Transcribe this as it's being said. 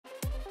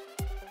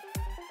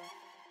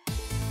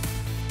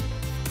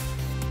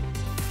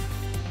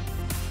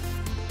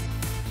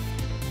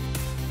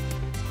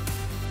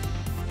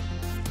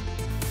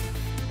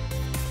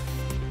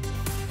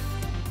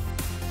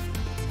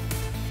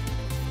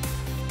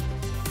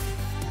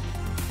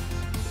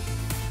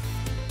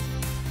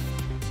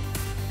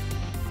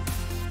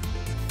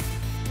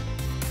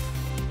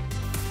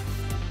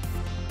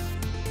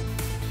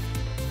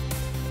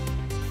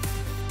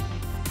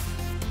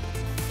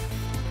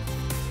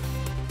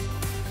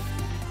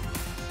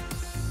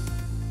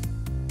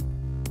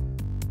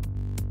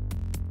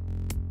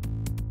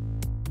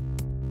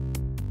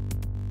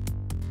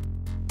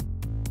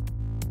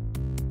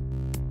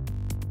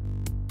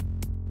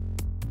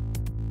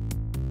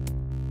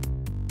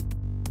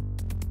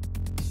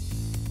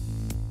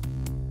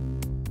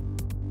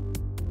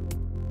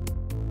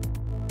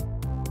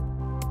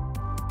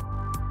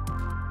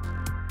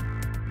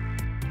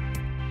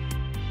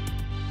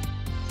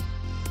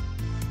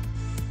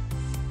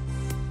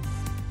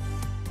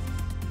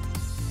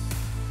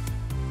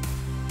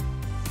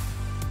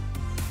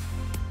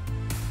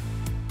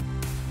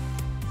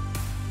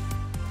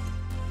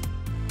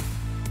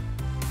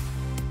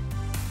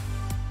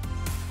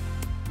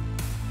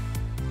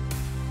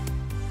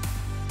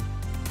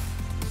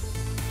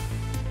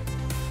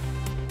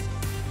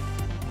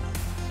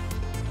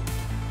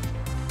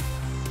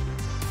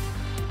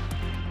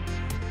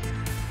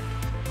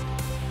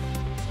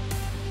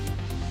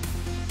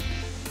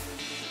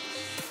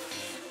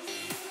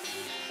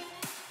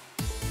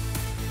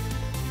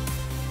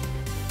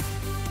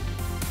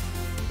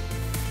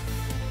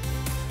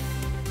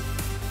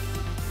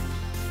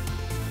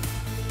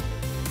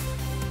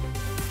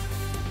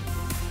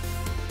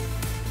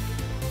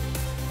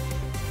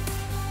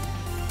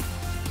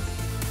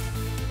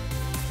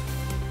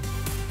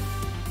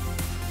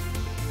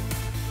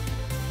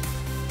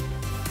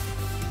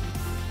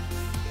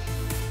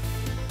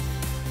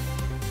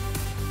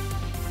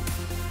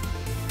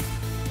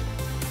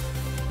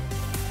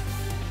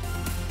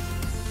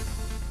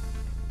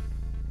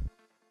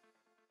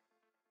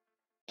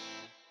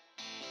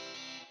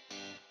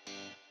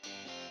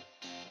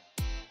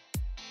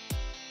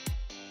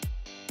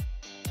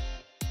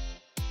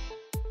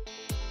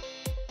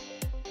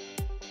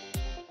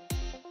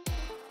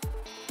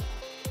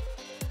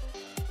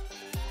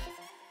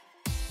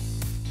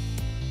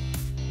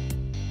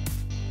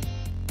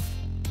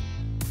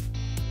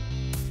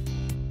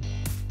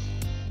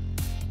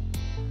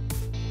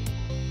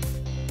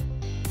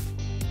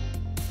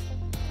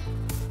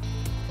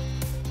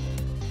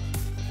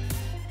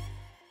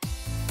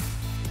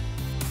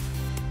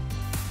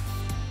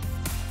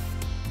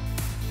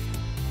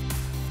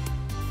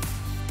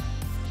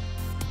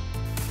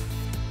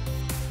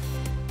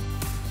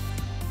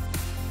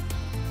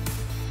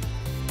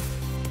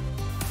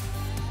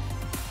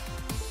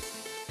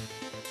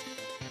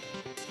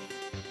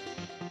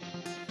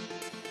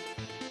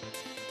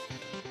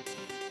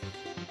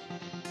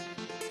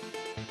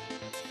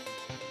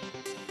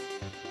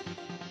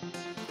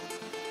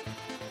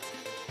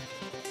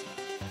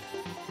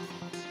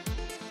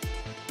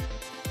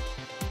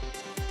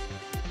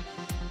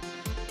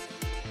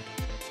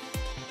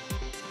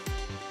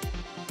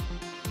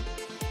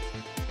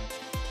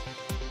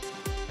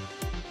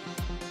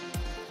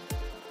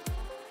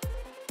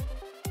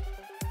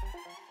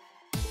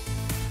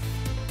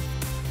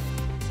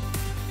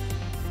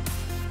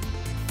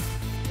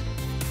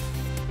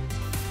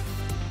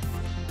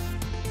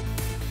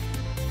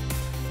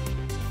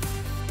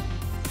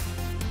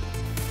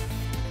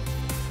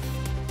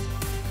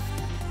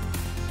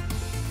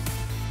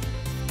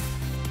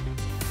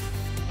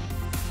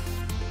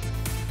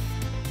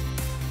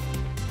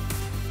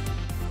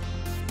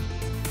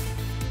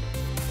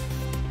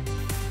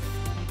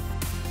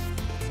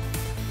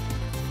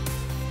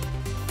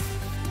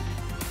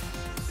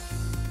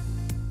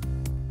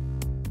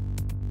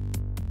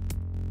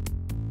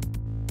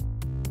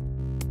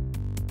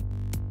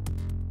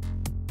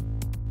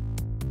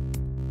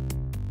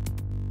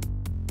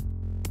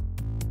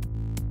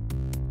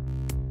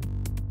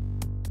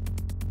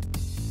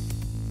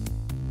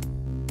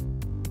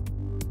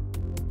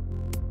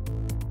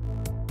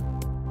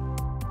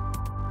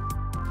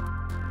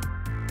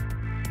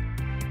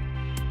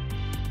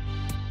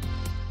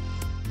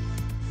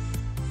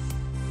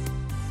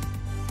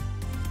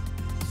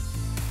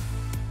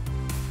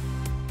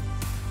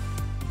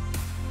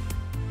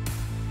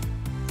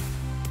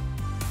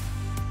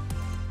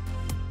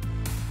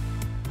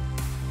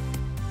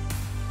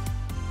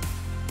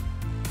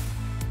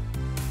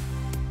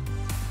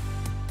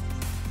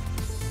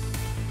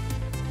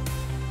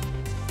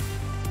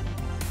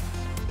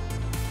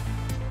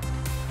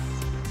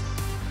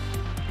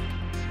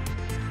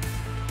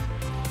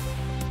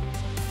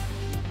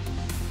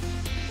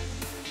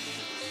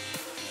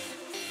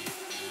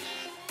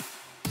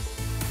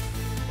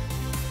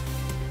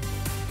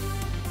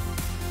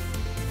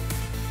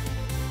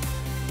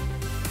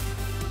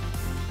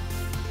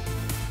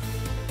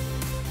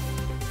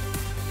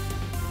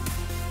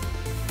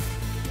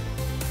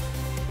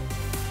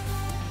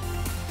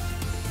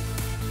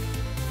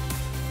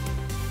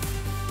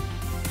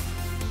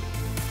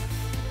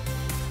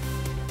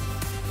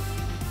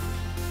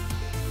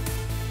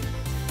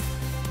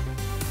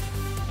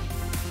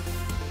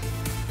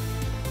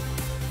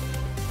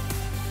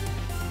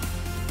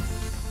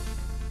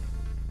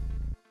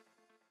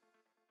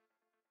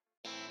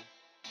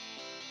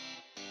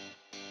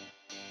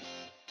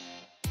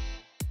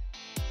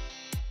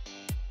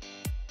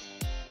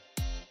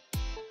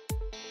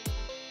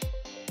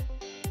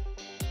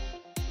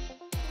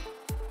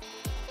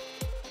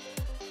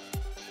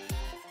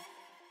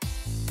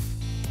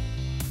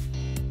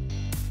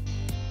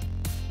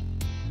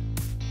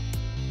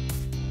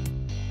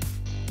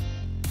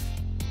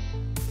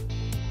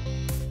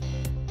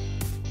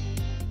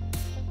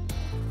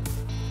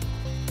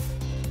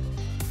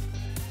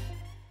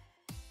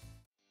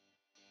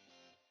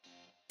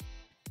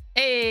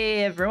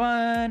Hey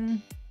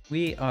everyone!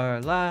 We are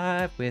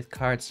live with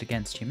Cards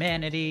Against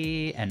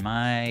Humanity, and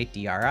my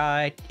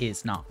DRI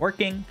is not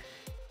working.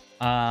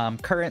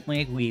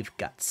 Currently we've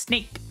got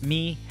Snake,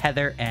 me,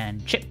 Heather,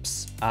 and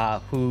Chips,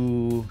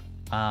 who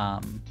I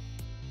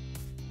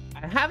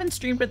haven't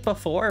streamed with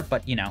before,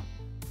 but you know,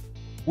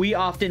 we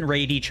often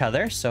raid each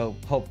other, so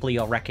hopefully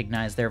you'll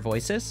recognize their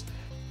voices.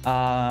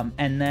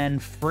 And then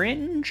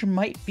Fringe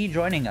might be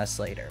joining us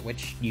later,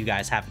 which you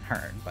guys haven't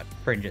heard, but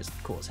Fringe is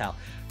cool as hell.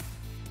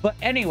 But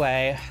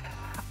anyway,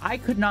 I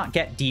could not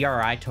get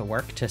DRI to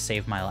work to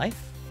save my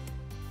life.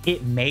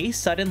 It may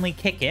suddenly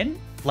kick in,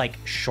 like,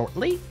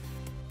 shortly.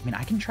 I mean,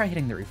 I can try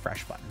hitting the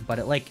refresh button, but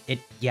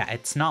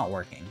it's not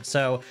working.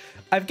 So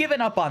I've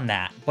given up on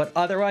that, but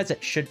otherwise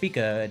it should be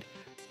good.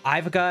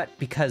 I've got,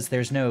 because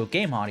there's no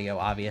game audio,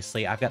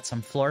 obviously, I've got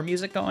some floor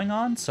music going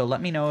on, so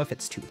let me know if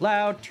it's too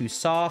loud, too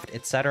soft,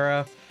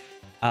 etc.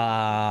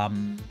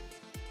 But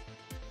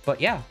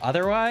yeah,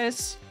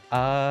 otherwise,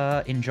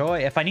 enjoy.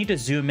 If I need to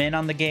zoom in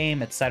on the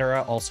game,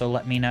 etc., also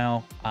let me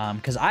know,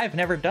 because I've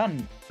never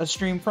done a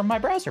stream from my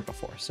browser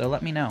before, so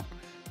let me know.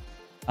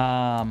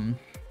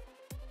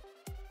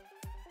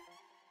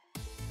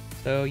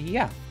 So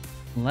yeah,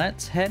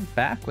 let's head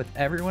back with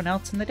everyone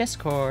else in the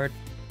Discord.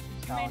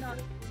 You may not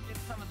get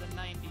some of the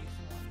 90s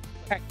ones,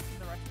 but Okay.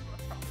 the rest of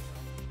us probably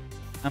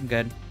will. I'm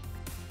good.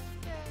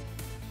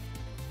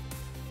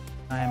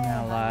 I am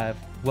now live.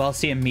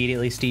 Wellesley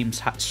immediately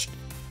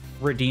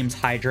redeems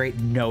Hydrate,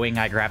 knowing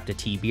I grabbed a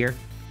tea beer.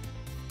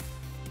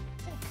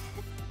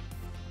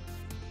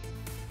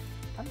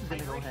 I'm just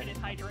gonna go ahead Hydration is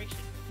and hydration,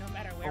 no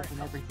matter where it open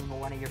comes. every single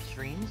one of your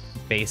streams.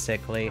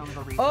 Basically. From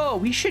the region. Oh,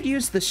 we should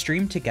use the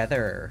stream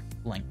together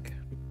link.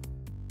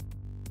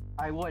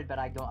 I would, but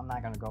I'm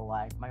not gonna go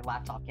live. My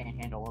laptop can't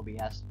handle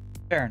OBS.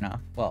 Fair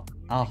enough. Well,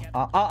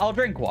 I'll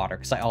drink water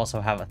because I also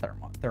have a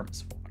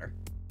thermos of water.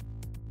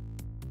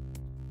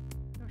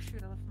 Oh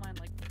shoot, I left mine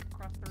like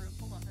across the room.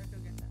 Hold on, I have to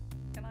go get that.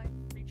 Can I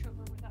reach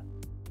over with that?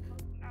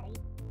 Ow.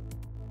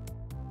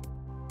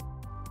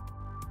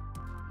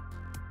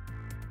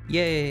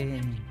 Yay!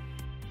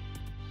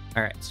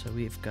 All right, so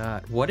we've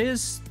got, what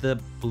is the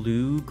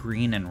blue,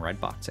 green, and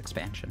red box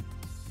expansion?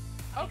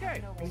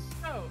 Okay,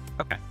 so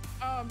Okay.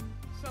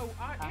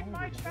 In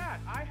my chat,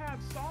 I have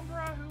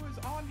Sombra who is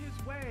on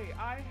his way.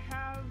 I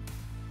have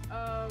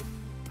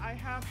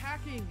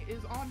Hacking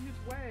is on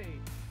his way.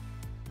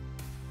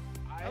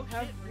 I Oh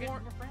have shit, we're getting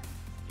more friends.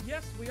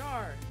 Yes, we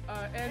are.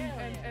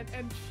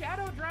 And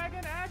Shadow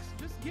Dragon Axe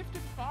just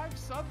gifted 5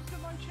 subs to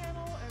my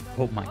channel, and that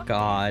Oh is my amazing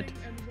God.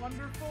 and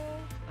wonderful.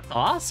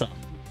 Awesome.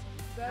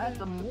 That's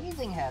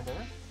amazing, Heather.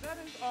 That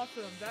is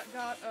awesome. That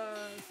got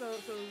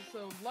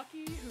so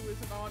Lucky, who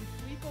isn't on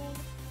Fleekle,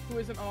 who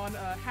isn't on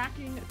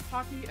Hacking,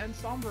 Taki, and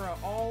Sombra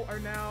all are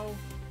now.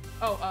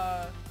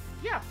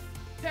 Yeah.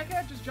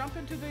 Techhead, just jump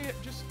into the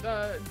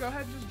go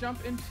ahead, just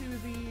jump into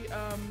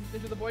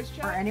the voice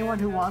chat. For anyone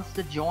and, who wants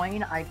to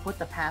join, I put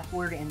the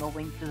password and the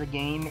link to the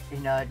game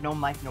in no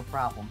mic, no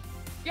problem.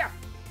 Yeah.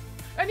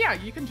 And yeah,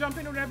 you can jump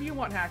in whenever you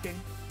want, Hacking.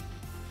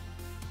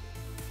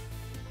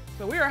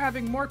 So we are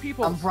having more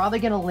people. I'm probably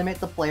gonna limit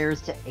the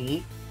players to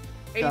 8,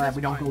 so that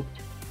we don't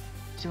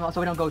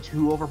go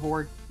too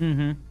overboard.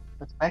 Mm-hmm.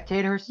 The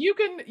spectators. You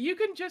can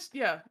just,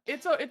 yeah,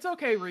 it's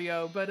okay,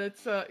 Rio, but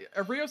it's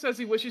Rio says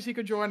he wishes he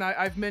could join.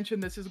 I've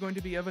mentioned this is going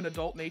to be of an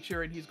adult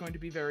nature and he's going to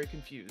be very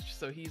confused,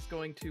 so he's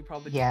going to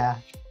probably Yeah.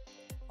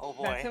 Oh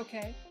boy. That's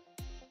okay.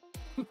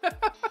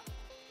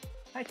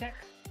 Hi, Tech.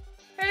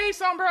 Hey,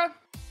 Sombra.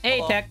 Hey,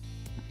 Hello. Tech.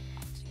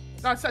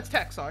 No, that's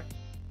Tech, sorry.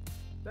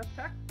 That's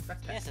Tech?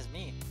 That's Tech. This is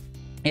me.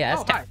 Yeah,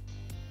 that's Oh, Tech. hi.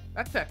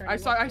 That's Tech. Very I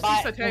see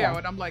Bye. Sateo Yeah.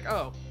 and I'm like,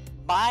 oh.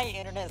 My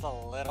internet is a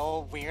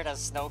little weird, as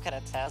Snow can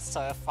attest,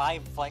 so if I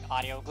like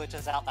audio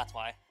glitches out, that's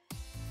why.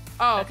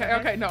 Oh, That's okay, okay.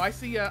 okay. No, I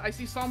see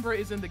Sombra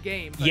is in the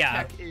game, but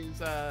Yeah. Tech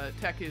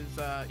is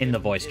In the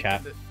voice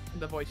chat. In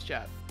the voice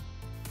chat.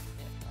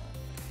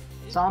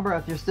 Sombra,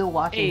 if you're still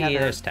watching Hey, Heather,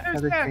 there's Tech.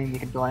 Heather Tech. stream, you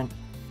can join.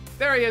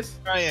 There he is.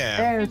 I am.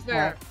 There's He's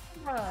there.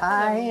 Tech.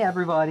 Hi,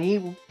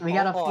 everybody. We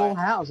got a boy. full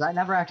house. I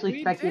never actually We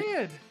expected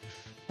did.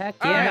 Heck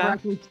All right. I never yeah.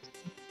 actually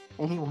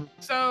anyone.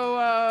 So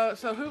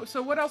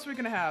what else are we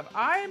gonna have?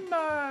 How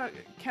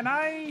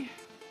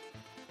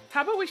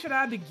about we should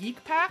add the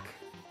Geek Pack?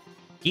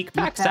 Geek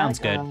Pack sounds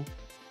good.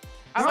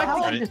 I like how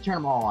about the we just turn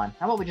them all on?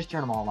 How about we just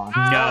turn them all on?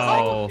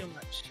 No. Too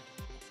much.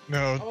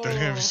 No, there's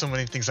gonna Oh. be so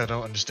many things I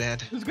don't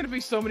understand. There's gonna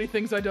be so many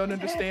things I don't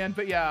understand,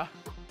 but yeah.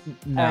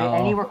 No.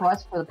 Any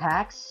requests for the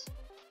packs?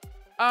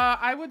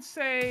 I would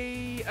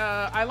say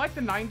I like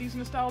the 90s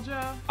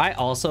nostalgia. I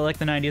also like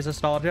the 90s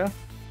nostalgia.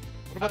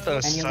 What about the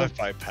Any other-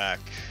 sci-fi pack?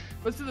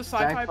 Let's do the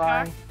sci-fi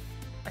pack.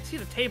 I see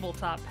the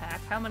tabletop pack.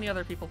 How many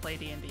other people play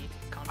D&D?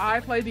 I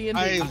play the I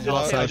indie.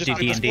 also I just do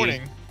played this D&D.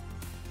 morning.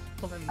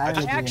 Well, then- I I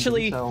did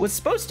actually D&D, so- was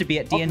supposed to be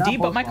at Oh, D&D, not but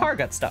both my of car them.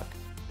 got stuck.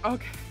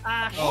 Okay.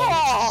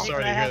 Oh, shit,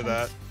 Sorry to hear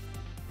that.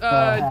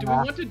 Uh,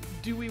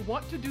 Do we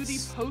want to do the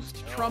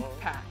post-Trump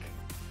pack?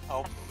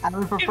 Oh, I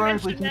would prefer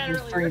if we keep mentioned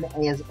this that stream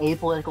as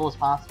apolitical as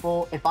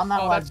possible. If I'm not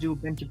Oh, allowed that's- to do a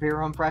Ben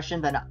Shapiro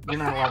impression, then you're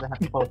not allowed to have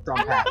to post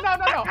Trump No, hat.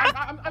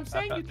 no. I'm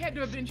saying you can't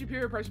do a Ben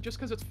Shapiro impression just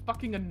because it's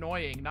fucking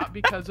annoying, not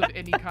because of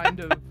any kind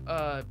of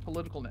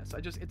politicalness.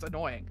 It's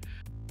annoying.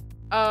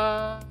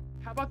 How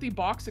about the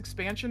box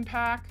expansion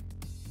pack?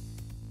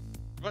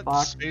 What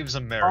Fuck. saves Oh,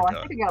 I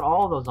America? think I got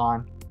all of those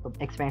on the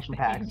expansion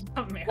packs.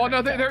 Well,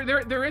 no,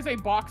 there is a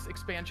box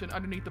expansion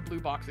underneath the blue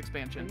box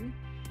expansion.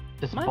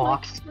 Just My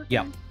box. mic's working?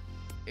 Yep.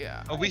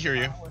 Yeah, Oh, we hear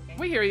you. Not working.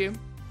 we hear you.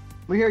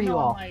 We hear you No,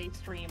 all. my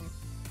stream.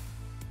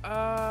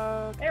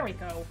 There we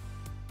go.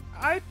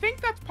 I think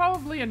that's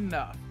probably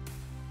enough.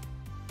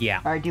 Yeah.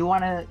 Alright, do you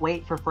want to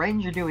wait for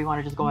Fringe, or do we want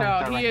to just go ahead and No,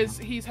 start he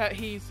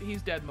right is.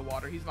 He's dead in the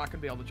water. He's not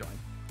gonna be able to join.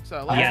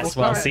 So Alright, Yes,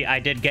 we'll well, start. see, I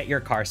did get your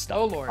car Oh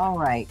stuff. lord. now?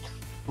 Alright.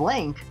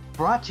 Blank,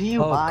 brought to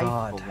you Oh, by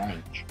God.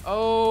 Blank.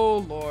 Oh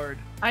lord.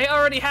 I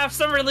already have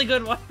some really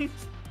good ones.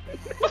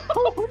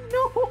 Oh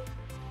no!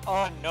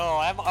 oh no,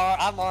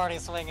 I'm already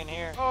swinging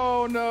here.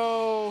 Oh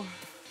no.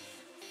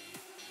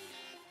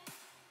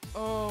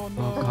 Oh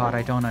no. Oh god,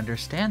 I don't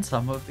understand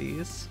some of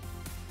these.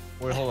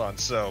 Wait, hold on.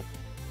 So,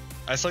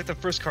 I select the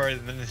first card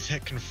and then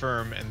hit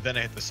confirm, and then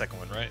I hit the second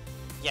one, right?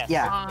 Yes.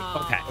 Yeah.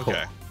 Okay, cool.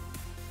 Okay.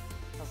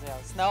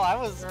 Yes. No, I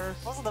was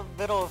in the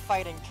middle of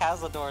fighting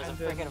Cazadors and And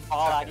then freaking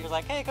Fallout. second. He was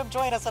like, "Hey, come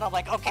join us," and I'm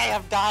like, "Okay,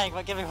 I'm dying,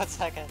 but give me 1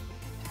 second."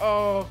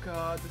 Oh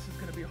god, this is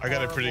gonna be I horrible.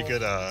 got a pretty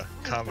good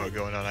combo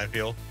going on. I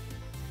feel.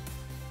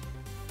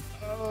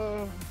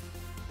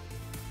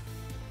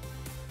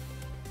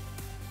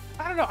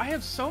 I don't know. I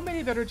have so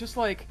many that are just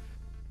like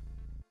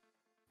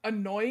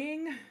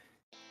annoying.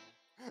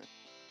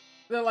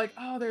 They're like,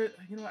 oh, they're.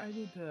 You know, what, I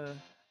think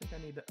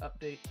I need to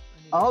update.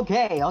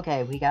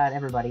 Okay, we got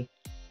everybody.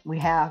 We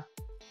have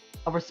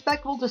a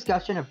respectful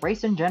discussion of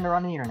race and gender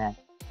on the internet,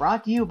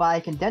 brought to you by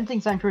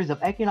condensing centuries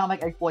of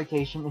economic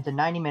exploitation into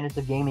 90 minutes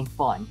of gaming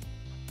fun.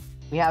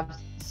 We have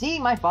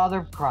Seeing My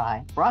Father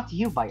Cry, brought to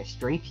you by a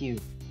Stray Pew.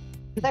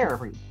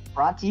 Therapy,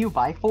 brought to you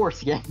by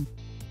Foreskin.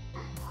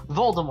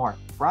 Voldemort,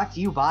 brought to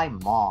you by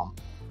Mom.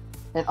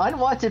 An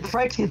Unwanted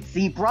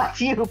Pregnancy, brought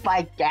to you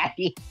by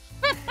Daddy.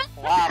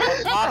 Wow,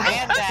 but mom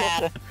and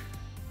dad.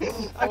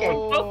 Okay,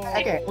 Oh.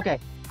 okay.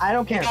 I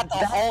don't You care. got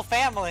the whole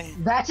family.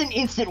 That's an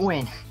instant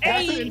win.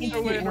 That's an Hey!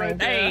 instant Win right win.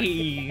 there.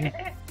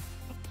 Hey!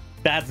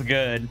 That's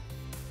good.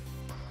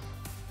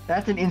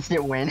 That's an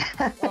instant win.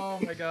 Oh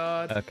my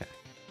god. Okay.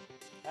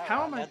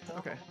 How am I?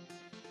 Okay.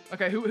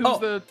 Okay. Who's Oh,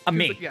 the?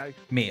 me. Who's the, yeah.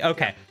 Me.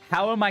 Okay.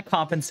 How am I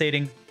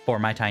compensating for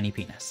my tiny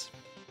penis?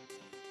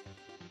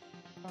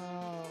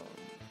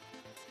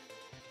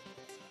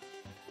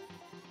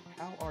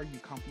 How are you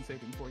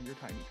compensating for your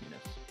tiny penis?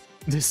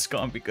 This is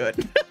gonna be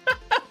good.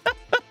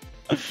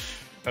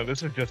 Oh,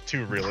 this is just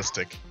too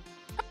realistic.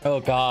 Oh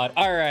god.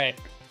 All right.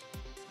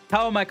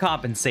 How am I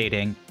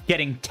compensating?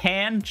 Getting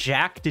tan,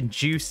 jacked, and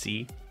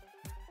juicy.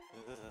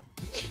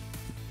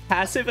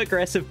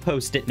 Passive-aggressive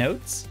post-it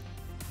notes.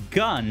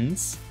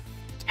 Guns.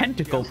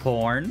 Tentacle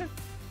porn.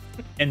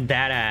 And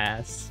that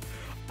ass.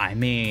 I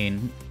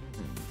mean,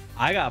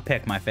 I gotta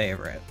pick my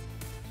favorite.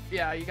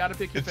 Yeah, you gotta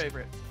pick your It's-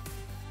 favorite.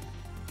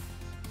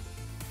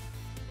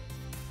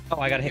 Oh,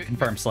 I gotta hit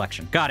confirm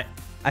selection. Got it.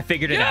 I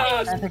figured it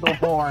out. Tentacle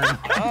porn.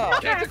 Oh,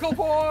 Tentacle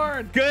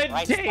porn. Good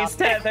Right taste,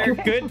 down. Heather.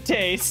 Good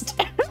taste.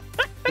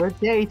 Good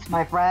dates,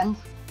 my friend.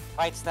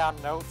 writes down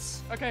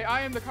notes. Okay,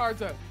 I am the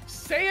cards.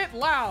 Say it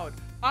loud.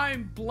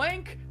 I'm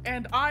blank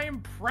and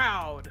I'm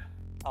proud.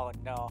 Oh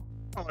no.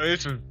 Oh,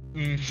 this is.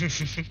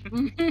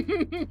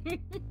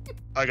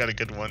 I got a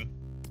good one.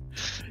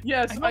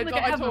 Yes, I don't think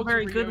I have a told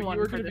very you, good Rio, one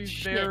you were for gonna be this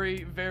shit.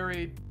 very,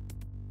 very.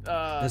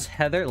 Does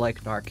Heather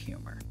like dark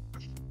humor?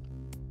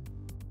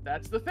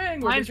 That's the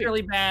thing. Mine's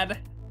really bad.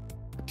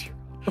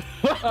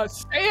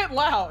 Say it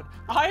loud.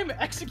 I'm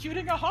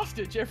executing a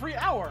hostage every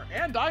hour,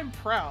 and I'm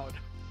proud.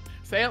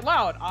 Say it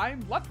loud. I'm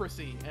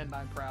leprosy, and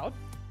I'm proud.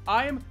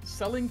 I'm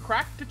selling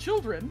crack to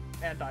children,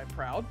 and I'm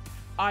proud.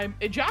 I'm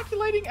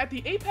ejaculating at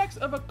the apex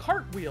of a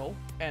cartwheel,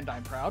 and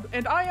I'm proud.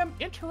 And I am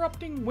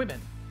interrupting women,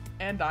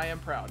 and I am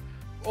proud.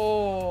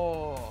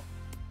 Oh.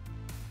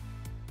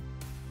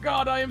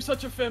 God, I am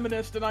such a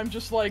feminist, and I'm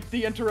just like,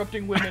 the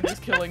interrupting women is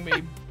killing me.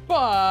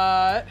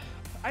 But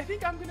I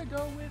think I'm gonna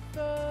go with,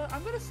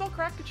 I'm gonna sell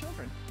crack to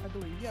children, I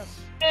believe, yes.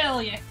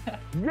 Hell yeah.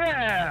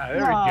 Yeah,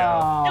 there we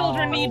go.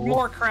 Children need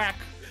more crack.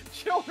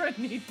 Children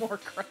need more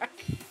crack.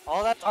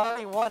 Oh, that's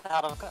already one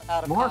out of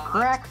More comments.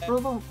 crack for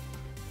the.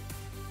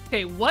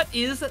 Okay, what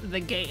is the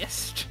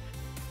gayest?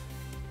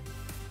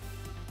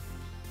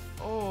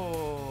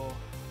 Oh.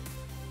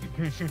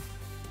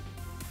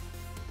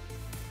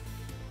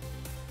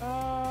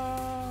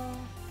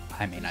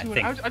 I mean, I I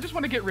think just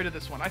want to get rid of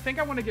this one. I think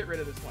I want to get rid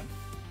of this one.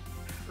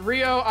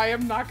 Rio, I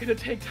am not going to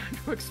take time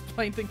to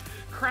explain things.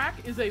 Crack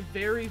is a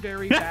very,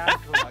 very bad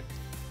drug.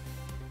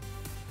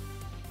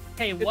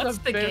 Hey, It's what's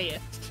a the very-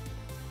 gayest?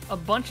 A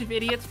bunch of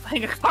idiots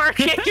playing a card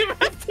game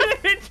and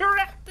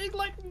interacting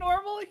like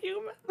normal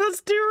humans?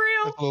 that's too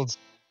real.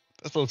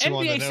 That's a little too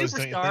on the NBA nose,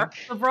 don't you superstar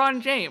think?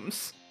 LeBron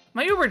James.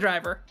 My Uber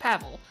driver,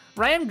 Pavel.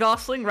 Ryan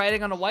Gosling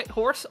riding on a white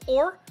horse,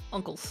 or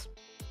uncles.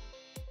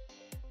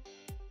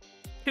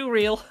 Too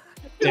real.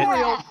 Too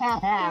real.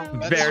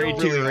 That's Very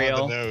really too on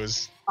real. the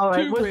nose.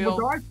 Alright, Too with real.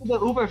 regards to the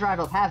Uber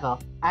driver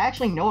Pavel, I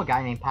actually know a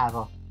guy named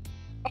Pavel.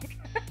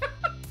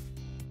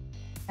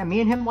 And me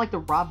and him like to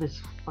rob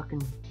this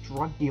fucking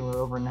drug dealer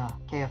over in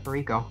KF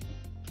Rico.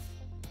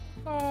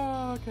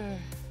 Oh, okay.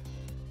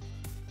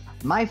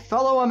 My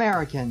fellow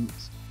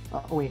Americans.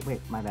 Oh, wait,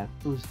 my bad.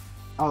 Who's?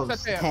 Oh,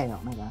 Sateo.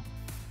 Sateo, my bad.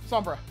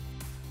 Sombra.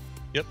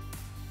 Yep.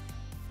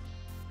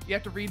 You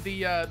have to read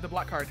the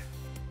black card.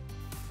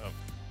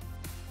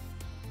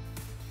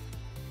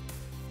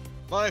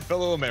 My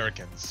fellow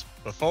Americans,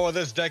 before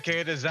this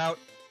decade is out,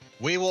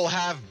 we will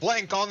have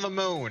blank on the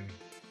moon.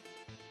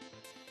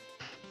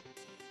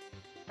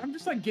 I'm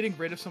just like getting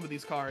rid of some of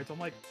these cards. I'm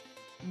like,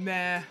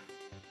 nah. I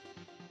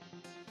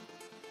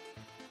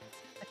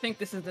think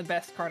this is the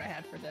best card I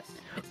had for this.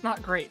 It's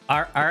not great.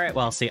 All right,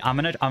 well, see, I'm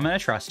gonna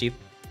trust you.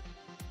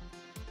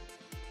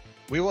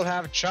 We will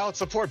have child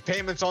support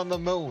payments on the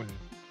moon.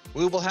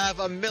 We will have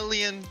 1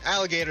 million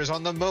alligators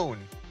on the moon.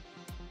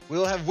 We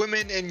will have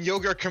women in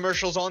yogurt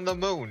commercials on the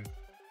moon.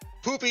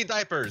 Poopy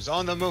diapers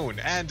on the moon.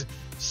 And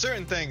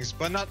certain things,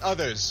 but not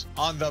others,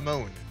 on the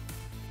moon.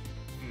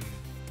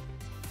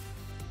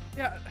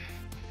 Yeah,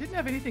 didn't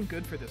have anything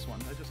good for this one.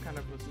 I just kind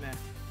of was nah.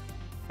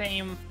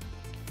 Same.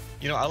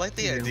 You know, I like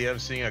the idea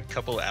of seeing a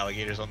couple of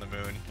alligators on the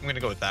moon. I'm gonna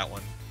go with that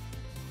one.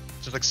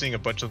 Just like seeing a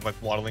bunch of them like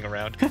waddling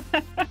around.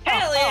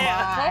 Hell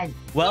yeah!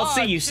 Well, God,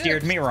 see, you chips.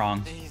 steered me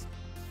wrong.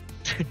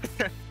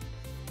 Jeez.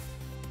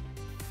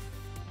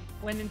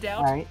 When in doubt,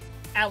 Alright.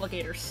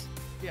 alligators.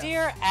 Yeah.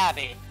 Dear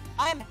Abby,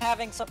 I'm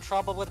having some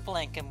trouble with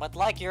Blink and would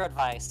like your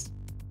advice.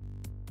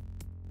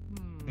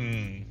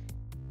 Hmm.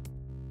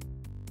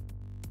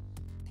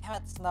 Damn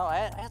it, Snow.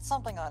 I had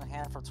something on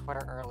hand from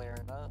Twitter earlier.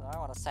 I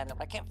want to send it,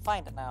 but I can't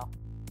find it now.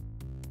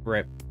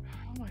 Rip.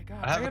 Oh my god.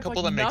 I have a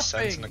couple like, that make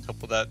sense and a nothing.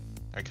 couple that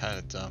are kind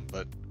of dumb,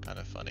 but kind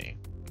of funny.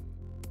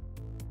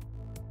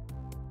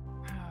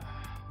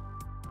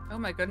 Oh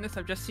my goodness,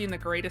 I've just seen the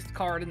greatest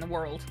card in the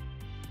world.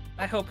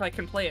 I hope I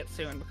can play it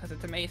soon because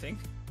it's amazing.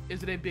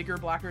 Is it a bigger,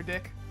 blacker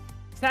dick?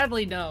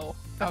 Sadly, no,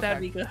 but Okay.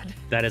 that'd be good.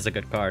 That is a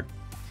good card.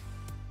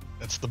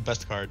 That's the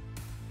best card.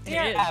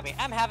 Dear is. Abby,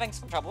 I'm having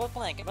some trouble with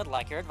Blink and would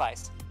like your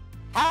advice.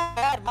 How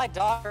bad my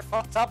daughter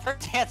fucked up her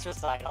dance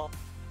recital?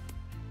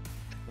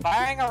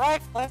 Firing a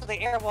rifle into the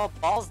air while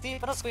balls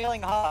deep in a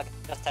squealing hog.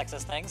 Just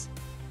Texas things.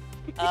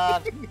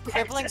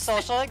 Crippling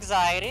social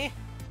anxiety.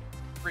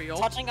 Real.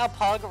 Touching a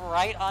pug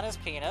right on his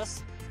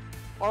penis.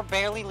 Or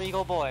barely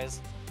legal boys.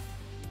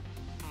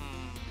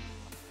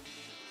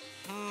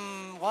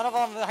 One of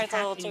them hits a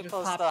little Happy too to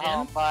close pop to in.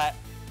 home, but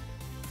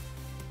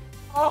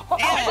Oh,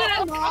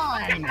 damn it! Come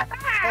on!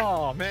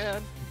 Oh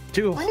man.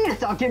 Dude, I need to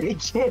stop giving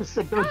chips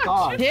a good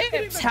card.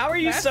 Chips, how are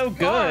you Best so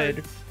good?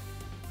 cards.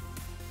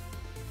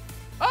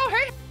 Oh,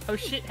 hey! Oh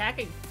shit,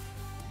 hacking.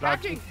 I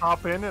Hacking. just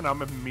hop in and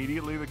I'm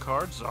immediately the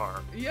card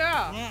czar.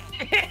 Yeah.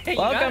 You got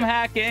Welcome, it.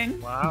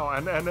 hacking. Wow,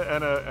 and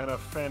a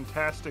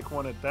fantastic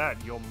one at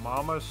that. Your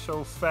mama's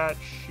so fat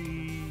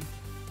she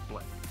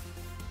blank.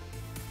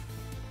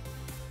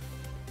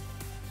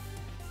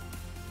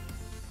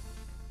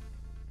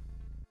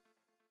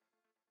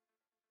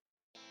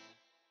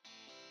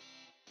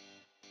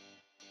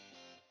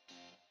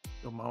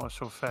 Your mama's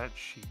so fat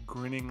she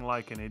grinning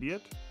like an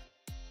idiot.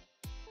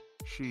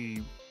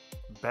 She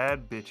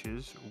bad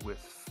bitches with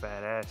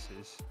fat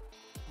asses.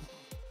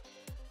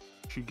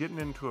 She getting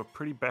into a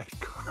pretty bad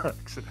car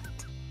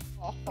accident.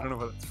 I don't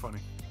know if that's funny.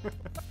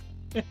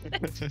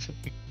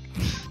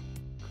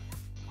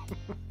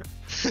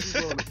 She's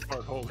blowing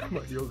apart holding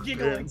my yoga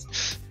Giggling.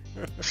 pants.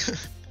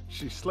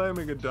 She's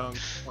slamming a dunk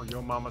on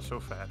your mama so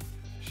fat.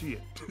 She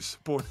ate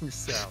supporting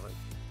salad.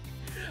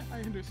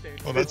 I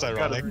understand. Well, that's Got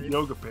ironic. her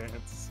yoga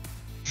pants.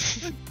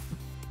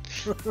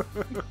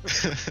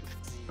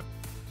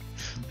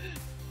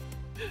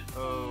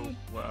 Oh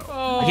wow.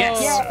 Oh.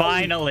 Yes, Yeah.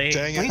 finally.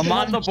 Dang At it. least I'm it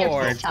on the wasn't chips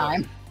board. this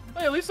time.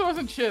 Hey, at least it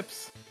wasn't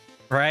chips.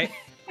 Right?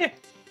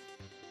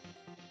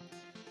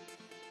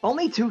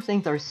 Only two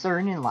things are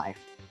certain in life: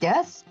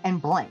 death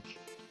and blank.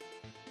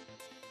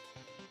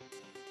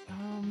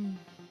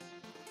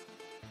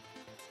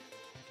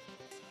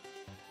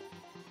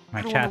 My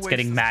I don't wanna chat's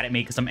getting waste mad at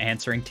me because I'm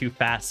answering too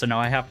fast, so now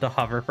I have to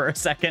hover for a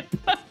second.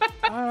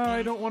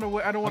 I don't want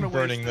to. I don't want to I'm waste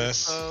burning this.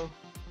 So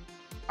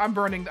I'm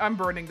burning. I'm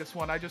burning this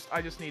one. I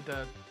just need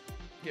to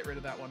get rid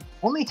of that one.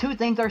 Only two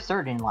things are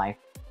certain in life: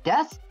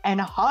 death and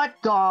hot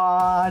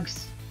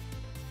dogs.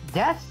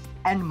 Death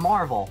and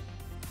Marvel.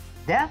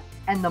 Death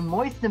and the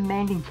moist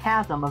demanding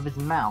chasm of his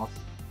mouth.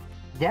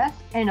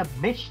 Death and a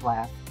bitch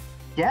slap.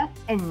 Death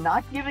and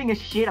not giving a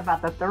shit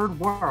about the third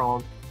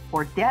world.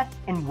 Or death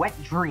and wet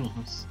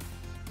dreams.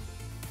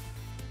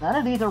 None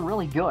of these are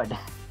really good.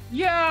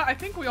 Yeah, I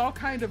think we all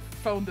kind of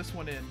phoned this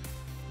one in.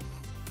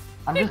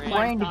 I'm just Really?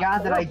 praying to God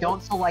that I Horrible.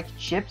 don't select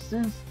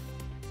chipses.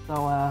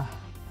 So,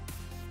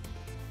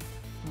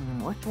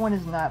 which one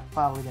is not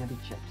probably gonna be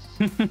chips?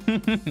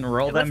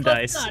 Roll Yeah, them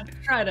let's dice. not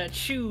try to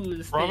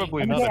choose.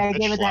 Probably things. not. Yeah, I bitch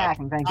gave it to slap.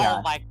 hacking, thank Oh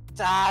God. my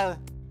god.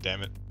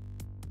 Damn it.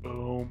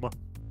 Boom.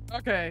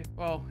 Okay,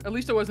 well, at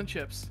least it wasn't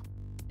chips.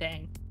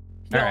 Dang.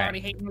 You All right. already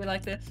hate me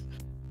like this.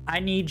 I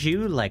need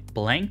you like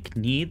blank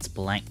needs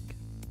blank.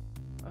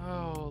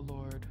 Oh,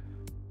 Lord.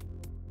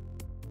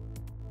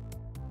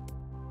 Oh,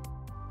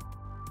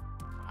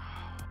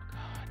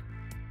 God.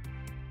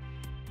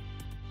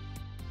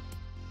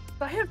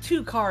 If I have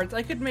 2 cards,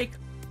 I could make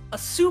a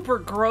super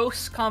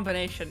gross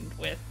combination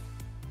with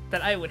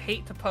that I would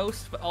hate to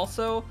post, but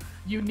also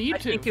You need I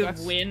to. think it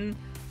would win.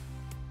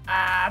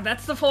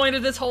 That's the point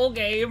of this whole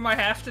game. I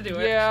have to do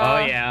it. Yeah.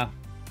 Oh yeah.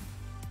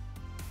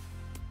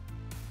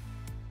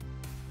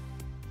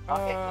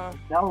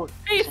 No.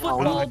 Hey,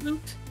 football Oh.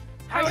 boot.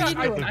 I How are you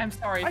got- I- doing? I'm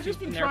sorry. I've just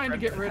to been be trying to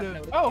there get forever rid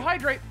and of. have no- Oh,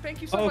 hydrate!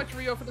 Thank you so Oh. much,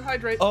 Rio, for the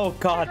hydrate. Oh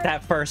god,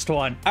 that first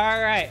one.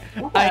 All right.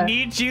 I Okay.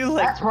 need you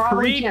like That's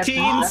probably chips.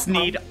 preteens That's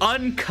need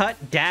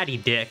uncut daddy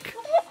dick.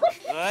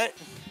 What?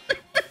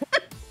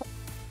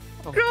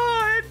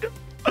 God.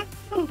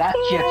 That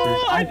chips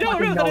is. I don't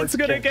fucking know that it's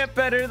gonna chips. get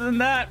better than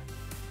that.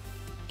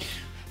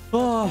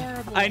 Oh,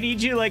 Horrible. I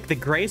need you like the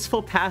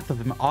graceful path of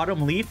an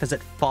autumn leaf as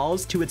it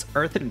falls to its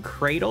earthen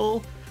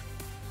cradle.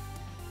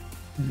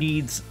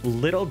 Needs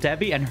little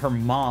Debbie and her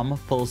mom,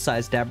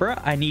 full-size Deborah.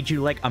 I need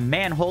you like a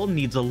manhole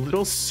needs a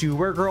little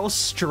sewer girl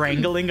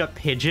strangling a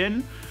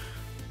pigeon.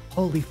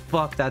 Holy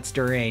fuck, that's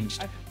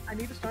deranged. I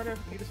need to start a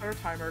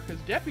timer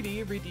because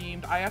Deputy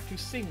redeemed. I have to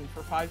sing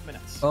for 5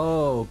 minutes.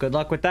 Oh, good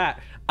luck with that.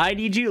 I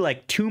need you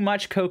like too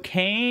much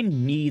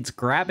cocaine needs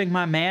grabbing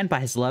my man by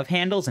his love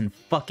handles and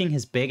fucking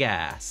his big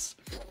ass.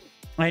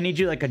 I need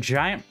you like a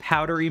giant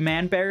powdery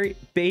man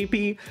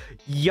baby,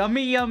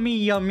 yummy, yummy,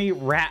 yummy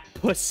rat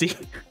pussy.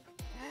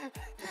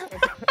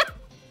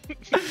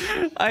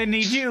 I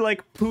need you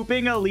like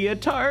pooping a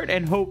leotard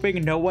and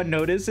hoping no one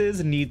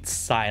notices needs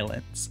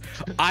silence.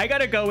 I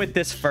gotta go with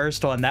this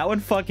first one. That one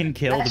fucking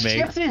killed That me.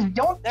 chips is.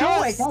 Don't There do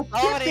was it. so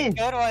That's many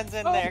chips. good ones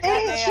in Oh, there. It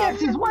is Goddamn.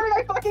 chips. What did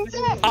I fucking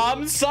say?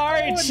 I'm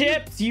sorry, Oh,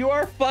 Chips. You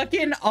are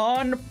fucking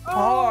on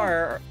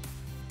par.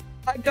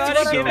 I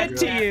gotta It's give so it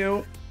to good.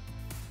 you.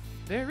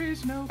 There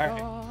is no All right.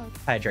 God.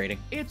 Hydrating.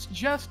 It's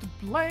just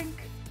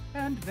blank,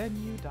 and then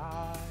you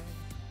die.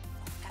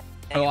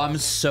 Oh, I'm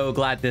so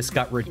glad this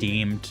got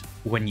redeemed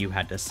when you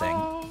had to sing.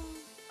 Oh,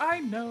 I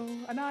know,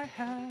 and I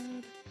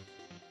had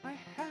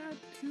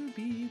to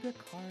be the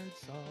card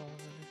czar.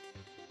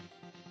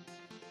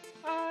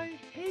 I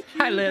hate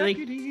you, Hi, Lily.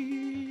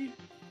 Deputy.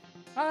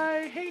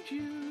 I hate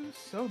you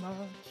so much.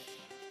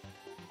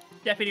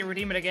 Deputy,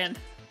 redeem it again.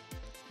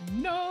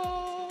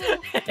 No,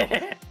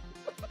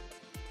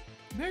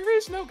 there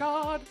is no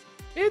God.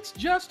 It's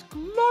just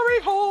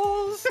glory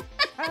holes,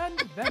 and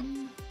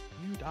then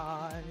you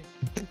die.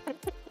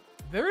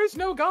 There is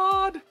no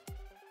God.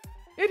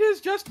 It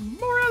is just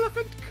more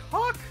elephant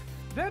cock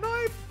than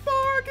I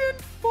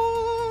bargained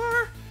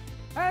for,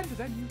 and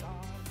then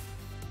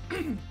you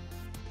die.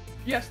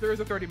 Yes, there is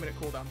a 30-minute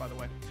cooldown, by the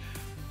way.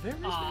 There is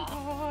no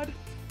God.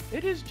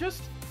 It is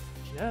just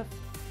Jeff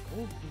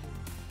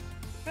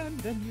Goldblum, and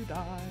then you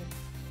die.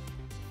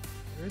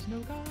 There is no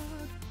God.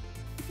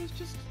 It is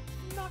just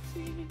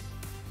Nazis,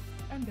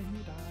 and then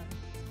you die.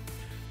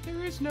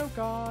 There is no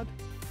God.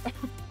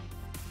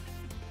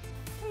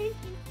 Thank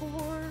you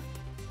for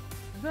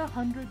the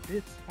 100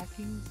 bits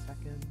hacking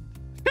second.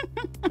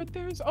 But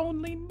there's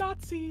only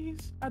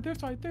Nazis.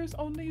 There's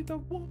only the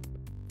whoop,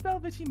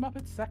 velvety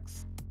Muppet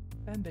sex,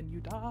 and then you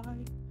die.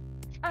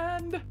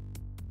 And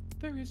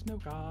there is no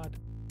God.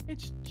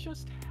 It's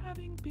just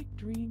having big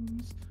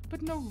dreams,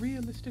 but no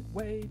realistic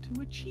way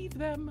to achieve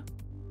them,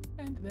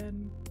 and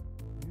then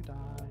you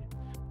die.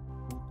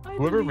 I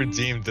Whoever believe-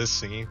 redeemed this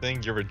singing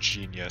thing, you're a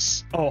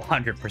genius. Oh,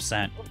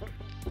 100%.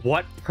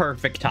 What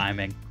perfect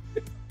timing.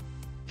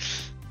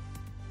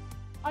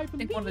 I I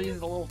think one of these believe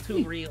is a little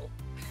too real.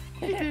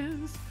 it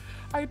is.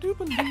 I do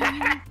believe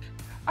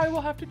I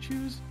will have to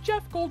choose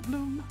Jeff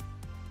Goldblum.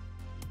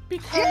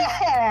 Because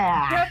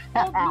Yeah.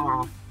 Jeff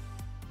Goldblum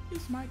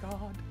is my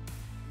god.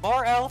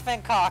 More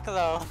elephant cock,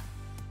 though.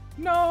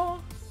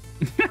 No.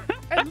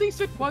 At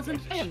least it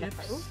wasn't Hey, that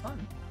was chips.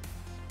 fun.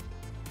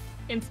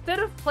 Instead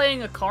of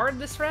playing a card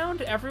this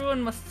round,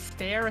 everyone must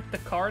stare at the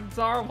card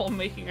czar while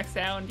making a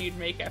sound you'd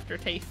make after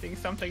tasting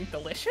something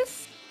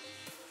delicious?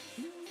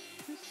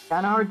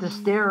 Kinda hard to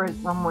stare at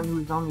someone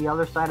who's on the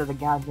other side of the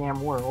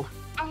goddamn world.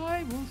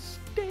 I will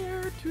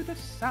stare to the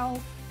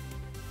south.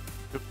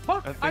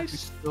 Fuck, think I we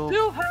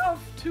still have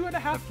 2.5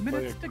 have to play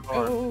minutes a to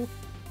card. go.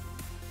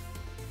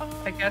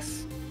 I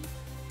guess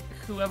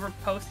whoever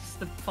posts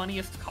the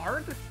funniest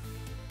card?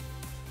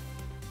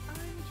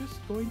 I'm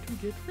just going to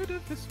get rid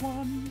of this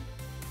one.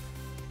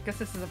 Guess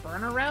this is a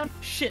burner round?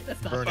 Shit,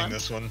 that's not Burning fun.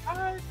 this one.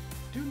 I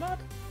do not.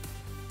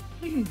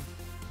 Don't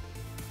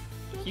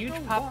Huge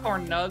know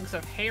popcorn why. nugs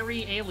of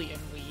hairy alien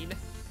weed.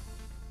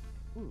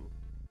 Ooh.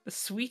 The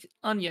sweet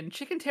onion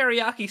chicken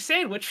teriyaki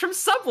sandwich from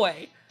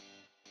Subway.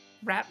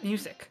 Rap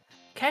music.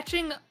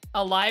 Catching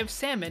a live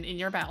salmon in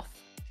your mouth.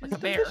 Like a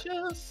bear.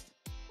 Delicious.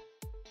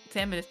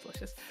 Salmon is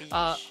delicious.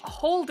 A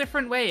whole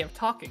different way of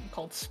talking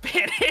called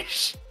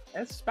Spanish.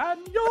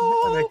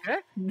 Espanol.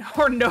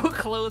 No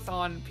clothes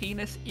on,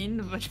 penis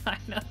in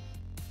vagina.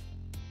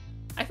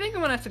 I think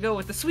I'm gonna have to go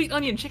with the sweet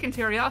onion chicken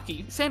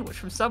teriyaki sandwich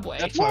from Subway.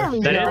 That's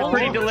fine. That is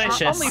pretty Oh,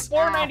 delicious. Only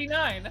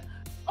 $4.99.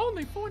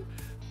 Only $5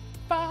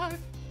 $5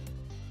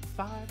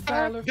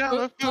 $5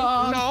 foot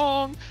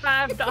long.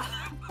 $5.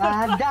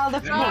 $5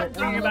 foot.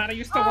 Thinking about I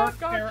used to work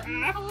got there.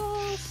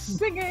 people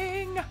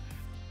singing.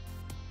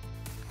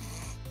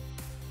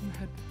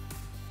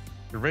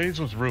 The raise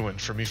was ruined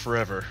for me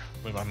forever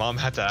when my mom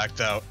had to act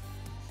out.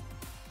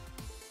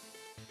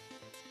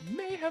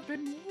 May have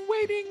been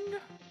waiting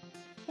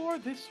for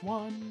this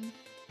one.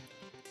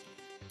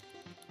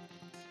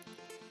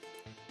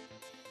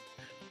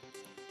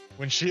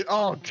 When she,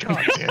 oh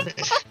god damn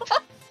it.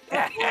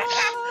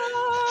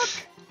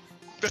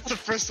 That's the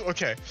first,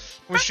 okay.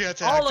 When she had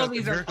to All act of out the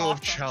these are miracle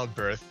of awesome.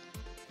 childbirth.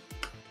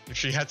 And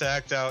she had to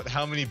act out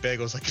how many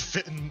bagels I could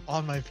fit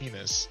on my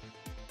penis.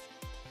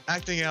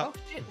 Acting out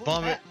Oh, shit, what was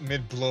vomit that?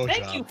 mid blowjob.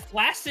 Thank you,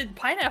 Flaccid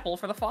Pineapple,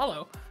 for the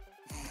follow.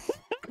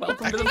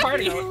 Welcome to the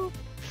party.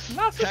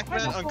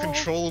 Pac-Man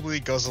uncontrollably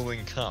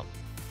guzzling cum.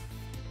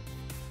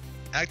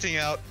 Acting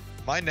out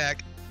my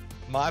neck,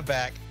 my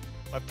back,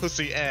 my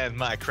pussy, and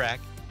my crack.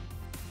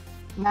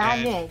 My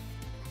And- neck,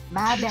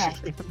 my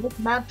back, with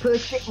my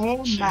pussy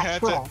and She my had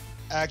truck. to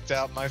act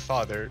out my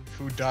father,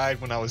 who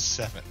died when I was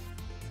 7.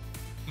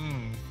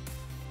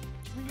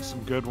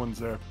 Some good ones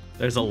there.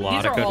 There's a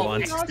lot of are good all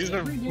ones. These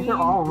are, They're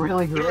all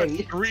really there are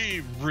great.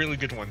 3 really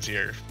good ones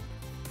here.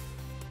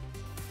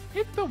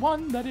 Hit the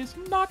one that is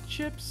not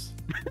chips.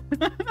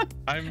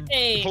 I'm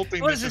Hey,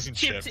 hoping what this is this isn't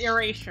chips chips.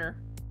 erasure?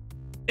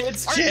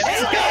 It's chips.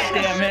 God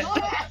damn it.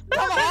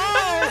 Come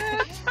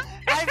on!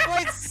 I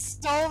played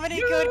so many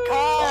good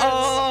cards!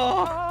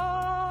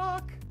 Oh.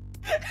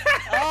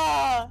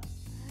 Ah!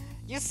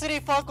 You city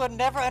folk would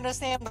never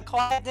understand the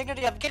quiet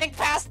dignity of getting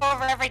passed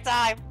over every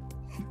time!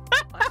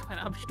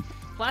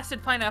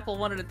 Flaccid Pineapple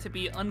wanted it to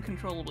be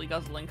uncontrollably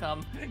guzzling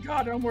cum. Thank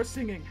God, no more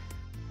singing.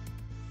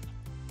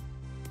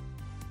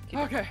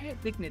 Okay.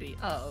 Quiet dignity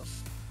of.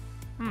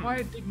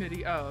 Quiet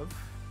dignity of.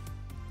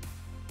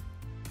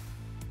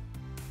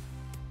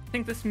 I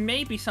think this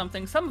may be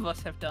something some of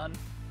us have done.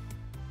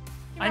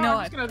 You I know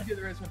I'm just gonna do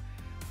the rest one.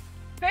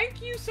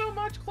 Thank you so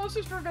much,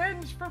 Closest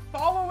Revenge, for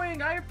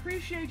following. I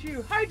appreciate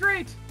you.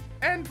 Hydrate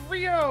and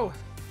Rio.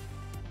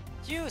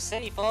 You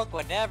city folk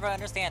would never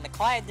understand the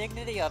quiet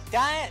dignity of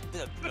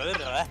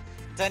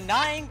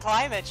denying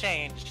climate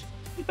change.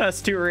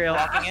 That's too real.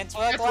 Walking into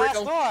a glass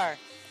door.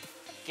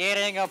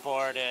 Getting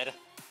aborted.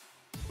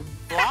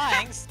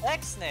 Flying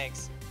sex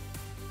snakes.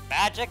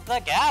 Magic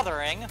the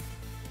Gathering.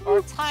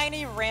 Or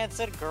tiny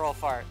rancid girl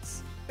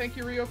farts. Thank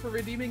you, Rio, for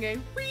redeeming a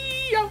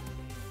Rio.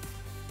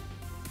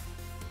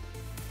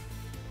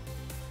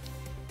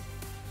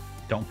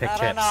 Don't pick I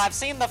chips. don't know, I've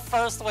seen the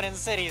first one in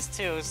cities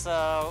too,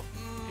 so...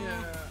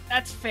 Yeah,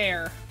 That's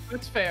fair.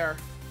 that's fair.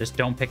 Just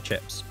don't pick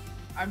chips.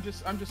 I'm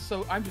just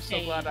so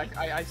Hey. glad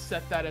I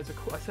set that as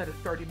I set a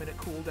 30-minute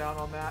cooldown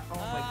on that. Oh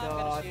my I'm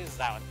god. gonna choose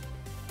that one.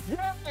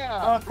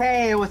 Yeah.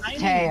 Okay, it was the I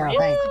tail. mean,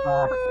 Thanks,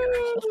 Bob.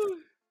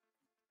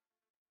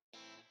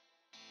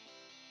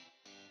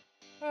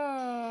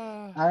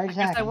 Ah. Alright, I guess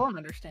I Zach. won't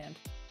understand.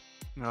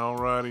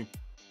 Alrighty.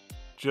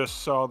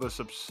 Just saw this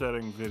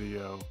upsetting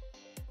video.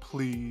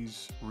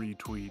 Please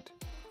retweet.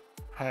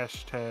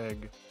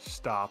 Hashtag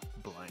stop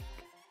blank.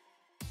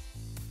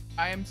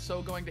 I am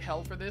so going to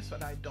hell for this,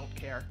 and I don't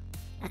care.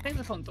 I think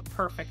this one's a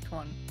perfect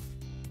one.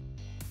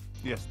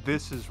 Yes,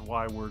 this is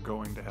why we're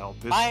going to hell.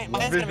 This Mine's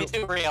gonna be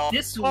too real.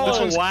 This This one.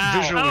 one's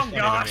visually Oh, funny to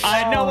gosh. me.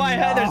 I know Oh, why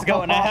no. Heather's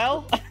going to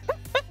hell.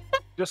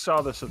 Just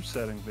saw this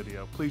upsetting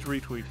video. Please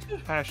retweet.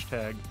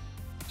 Hashtag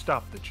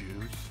stop the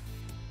Jews.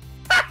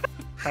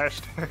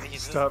 Hashtag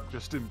Jesus. stop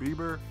Justin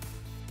Bieber.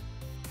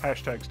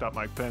 Hashtag stop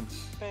Mike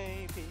Pence.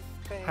 Baby,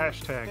 baby,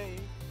 Hashtag baby.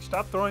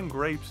 stop throwing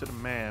grapes at a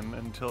man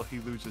until he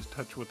loses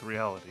touch with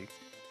reality.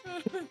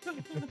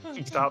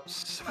 Stop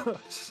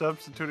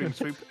substituting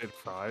sweet potato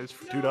fries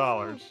for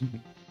 $2.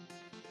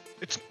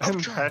 It's And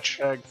upcharge.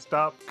 hashtag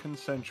stop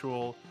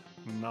consensual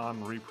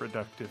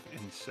non-reproductive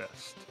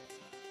incest.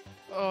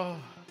 Oh.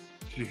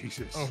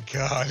 Jesus. Oh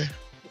god.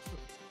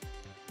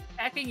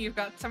 Hacking, you've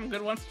got some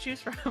good ones to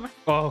choose from.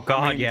 Oh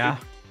god, I mean, yeah.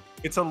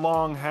 It's a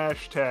long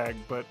hashtag,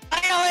 but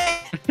Finally!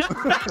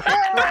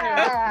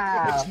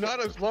 Yeah. It's not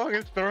as long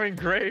as throwing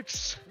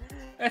grapes.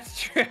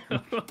 That's true.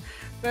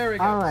 There we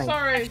go. Alright.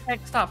 Sorry.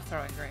 Hashtag stop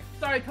throwing grapes.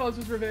 Sorry,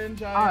 Closest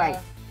Revenge. Alright.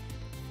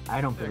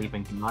 I don't believe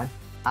in God.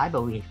 I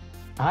believe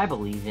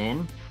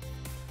in.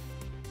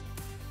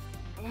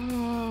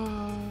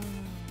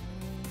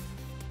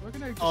 We're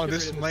gonna just Oh, get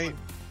this rid of might.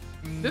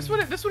 one. This one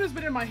has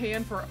been in my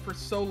hand for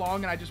so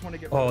long, and I just want to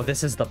get rid Oh, of it.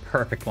 this is the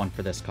perfect one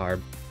for this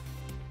card.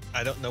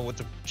 I don't know what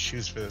to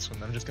choose for this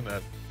one. I'm just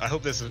gonna. I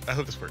hope this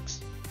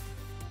works.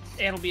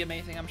 It'll be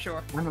amazing, I'm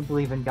sure. I don't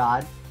believe in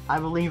God. I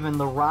believe in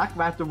the rock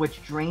after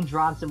which Dwayne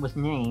Johnson was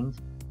named.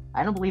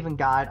 I don't believe in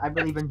God. I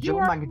believe in You Joe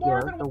are more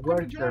Mangador, than the welcome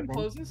word to join serpent.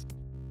 Closest.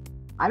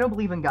 I don't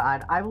believe in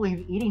God. I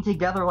believe eating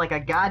together like a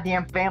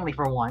goddamn family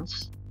for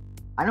once.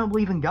 I don't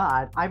believe in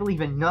God. I believe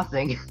in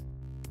nothing.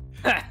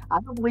 I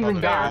don't believe in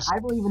Oh, God. bears. I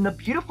believe in the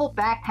beautiful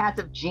back hats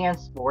of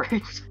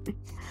Jansport.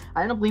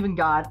 I don't believe in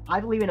God. I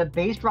believe in a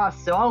bass drop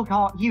so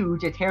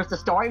huge it tears the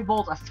starry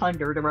bolts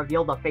asunder to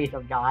reveal the face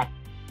of God.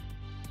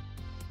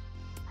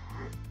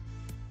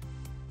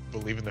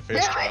 Believe in the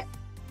face trap.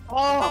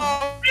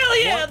 Oh,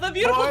 Hell yeah, the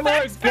beautiful Oh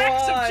my facts of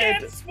God.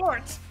 Jan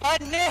Sports.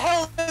 but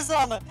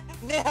nihilism!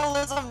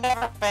 Nihilism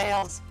never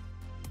fails.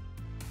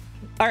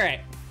 All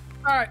right.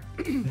 All right.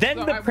 Then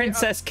So the I- we-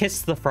 princess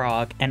kissed the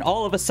frog, and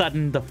all of a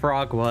sudden, the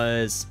frog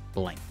was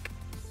blank.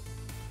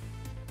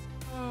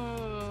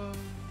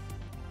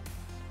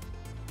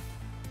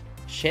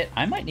 Shit,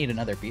 I might need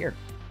another beer.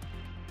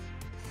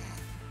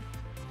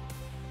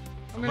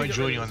 I'm I'm gonna gonna get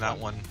join rid you of on this that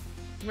one.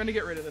 I'm gonna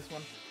get rid of this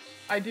one.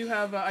 I do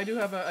have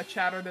a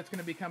chatter that's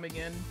gonna be coming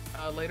in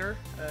later.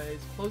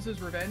 It's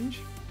Closes Revenge.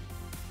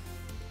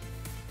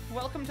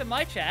 Welcome to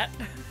my chat.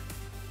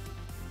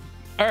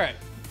 All right.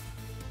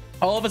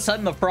 All of a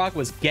sudden, the frog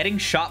was getting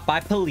shot by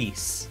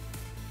police.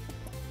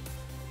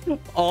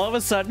 All of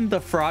a sudden,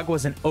 the frog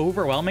was an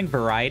overwhelming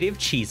variety of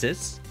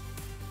cheeses.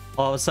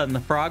 All of a sudden, the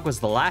frog was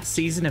the last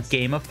season of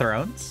Game of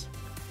Thrones.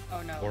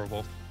 Oh no.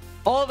 Horrible.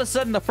 All of a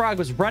sudden, the frog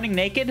was running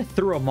naked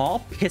through a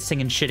mall, pissing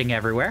and shitting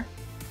everywhere.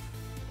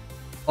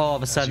 All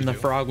of a sudden, you the do.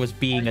 frog was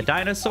being a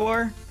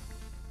dinosaur.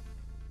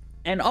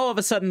 And all of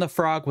a sudden, the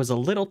frog was a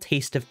little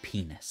taste of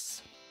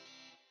penis.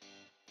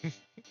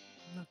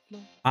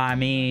 I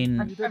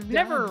mean, I've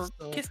never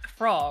kissed a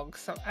frog,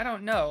 so I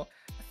don't know.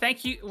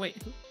 Thank you. Wait,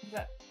 who was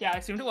that? Yeah, I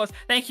assumed it was.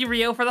 Thank you,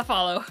 Rio, for the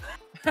follow.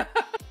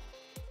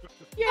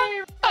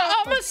 Yay!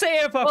 I'm gonna say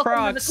if a Welcome to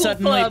frog the cool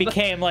suddenly club.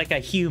 became like a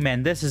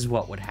human, this is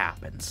what would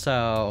happen.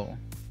 So,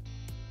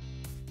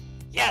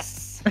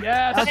 Yes!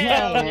 Yes. Okay,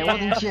 Hell it yeah.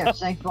 wasn't chips.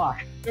 Thank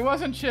fuck. It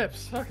wasn't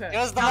chips. Okay. It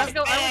was the I most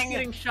was thing.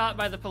 getting shot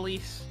by the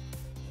police.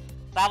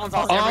 That one's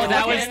also oh, Everyone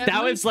that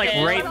look was at like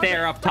Yeah, right I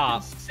there up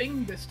top.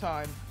 Sing this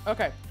time.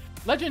 Okay.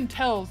 Legend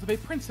tells of a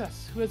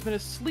princess who has been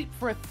asleep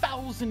for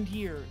 1,000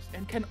 years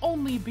and can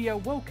only be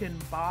awoken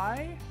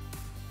by.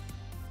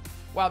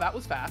 Wow, that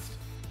was fast.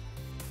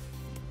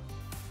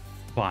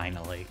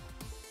 Finally.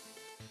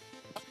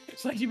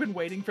 It's like you've been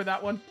waiting for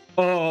that one.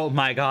 Oh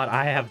my god,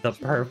 I have the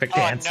perfect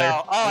Oh answer.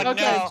 no! Oh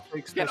Okay.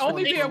 no! Can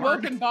only be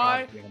awoken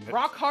by God damn it.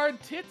 rock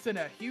hard tits and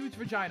a huge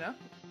vagina.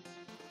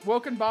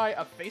 Woken by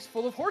a face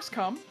full of horse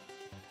cum.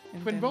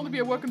 Can only be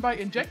awoken by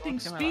injecting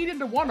speed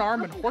into one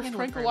arm and horse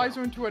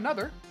tranquilizer into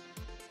another.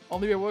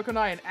 Only be awoken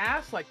by an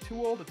ass like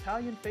two old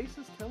Italian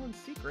faces telling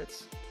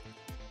secrets.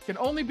 Can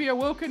only be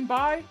awoken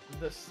by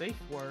the safe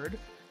word.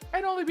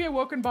 And only be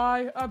awoken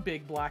by a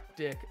big black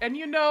dick. And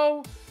you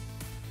know,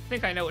 I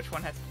think I know which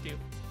one has to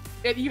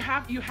do. you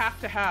have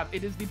to have.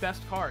 It is the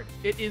best card.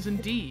 It is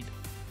indeed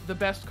the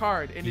best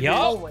card, and it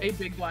Yup. is a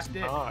big black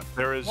dick.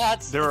 There is. Yeah,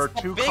 there are it's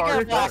the two bigger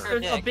cards blacker there.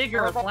 There's a dick.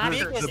 bigger, Or the blacker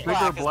The biggest bigger,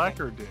 blackest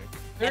blacker dick. dick.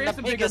 There And is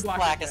the a bigger biggest black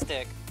blackest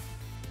dick.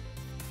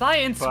 dick.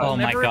 Science But- will Oh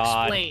my never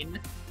God. explain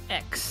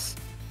X.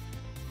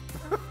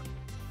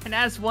 And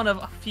as one of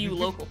a few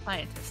local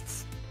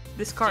scientists,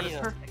 this card is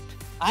Jesus. perfect.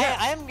 Yes.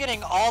 I am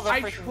getting all the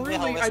I freaking truly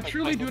nihilistic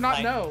do choices not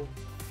tonight. know.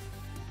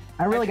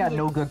 I really got Actually-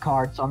 no good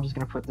cards, so I'm just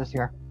gonna put this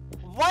here.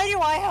 Why do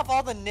I have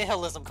all the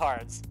nihilism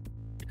cards?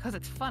 Because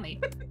it's funny.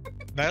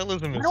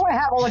 Nihilism Why is do I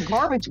have all the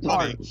garbage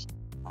funny. cards?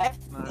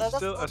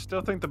 I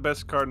still think the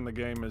best card in the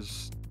game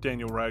is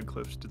Daniel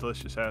Radcliffe's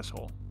delicious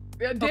asshole.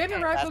 Yeah, Daniel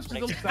Okay, Radcliffe's that's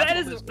still That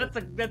special is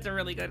this that's a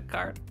really good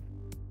card.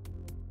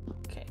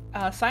 Okay.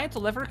 Science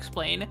will never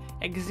explain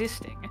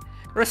existing.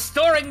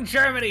 Restoring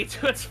Germany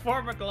to its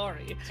former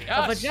glory. A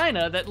Yes.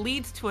 vagina that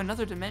leads to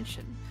another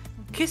dimension.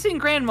 Kissing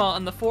grandma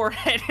on the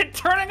forehead and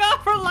turning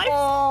off her life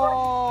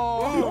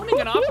support. Owning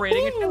and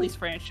operating a Chili's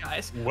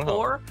franchise. Wow.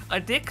 Or a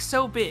dick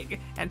so big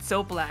and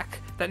so black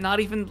that not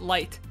even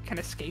light can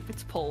escape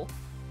its pull.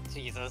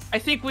 Jesus. I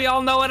think we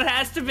all know what it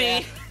has to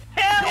be.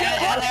 Yeah. Hell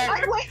yeah! Yeah,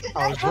 I wasted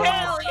I was that wrong.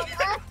 card.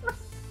 Hell yeah!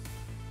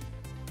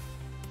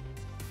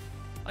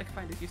 I can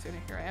find a user, and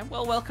here I am.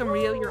 Well, welcome,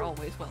 Rio. You're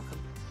always welcome.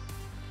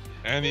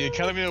 And the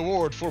Academy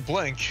Award for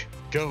blank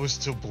goes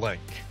to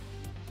blank.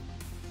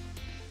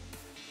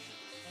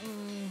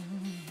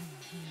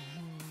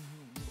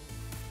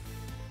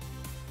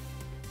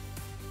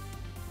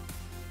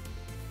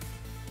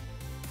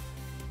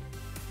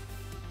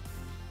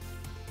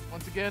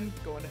 Once again,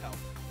 going to hell.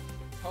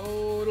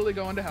 Totally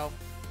going to hell.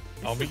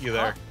 I'll meet you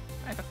there.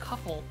 I have a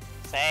couple.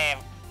 Same.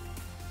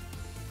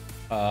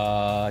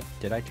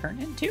 Did I turn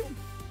into?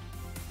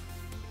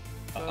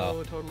 Uh-oh.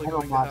 Oh, totally I'm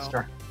going a to hell.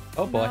 monster.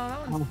 Oh boy. No, that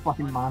I'm one's a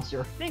fucking fine.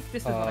 monster. I think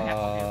this is what I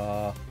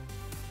have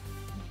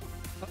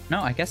to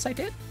No, I guess I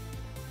did.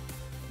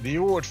 The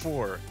award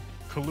for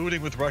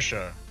colluding with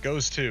Russia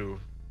goes to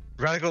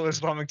radical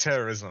Islamic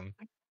terrorism.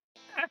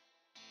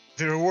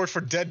 The award for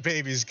dead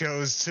babies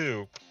goes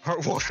to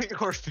heartwarming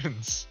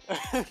orphans.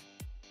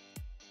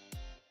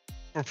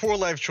 For poor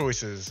life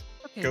choices do.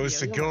 Okay, goes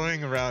to Rio, you're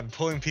going around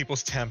pulling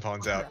people's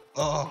tampons out.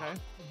 Oh, Okay.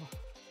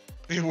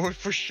 the award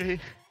for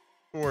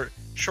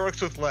sharks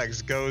with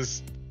legs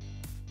goes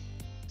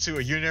to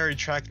a urinary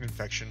tract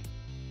infection.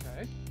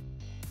 Okay.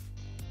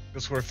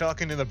 Goes for a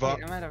falcon in the Wait,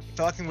 box. I'm out of-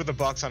 Falcon with a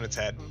box on its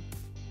head.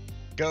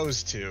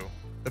 goes to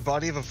the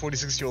body of a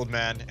 46-year-old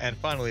man, and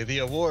finally, the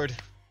award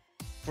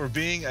for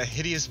being a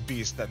hideous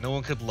beast that no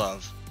one could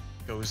love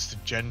goes to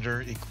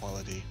gender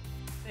equality.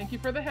 Thank you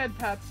for the head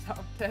pat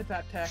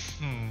tech.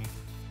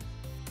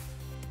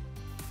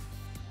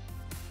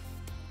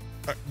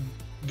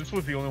 This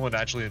was the only one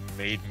that actually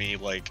made me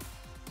like,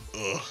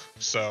 ugh.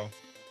 So.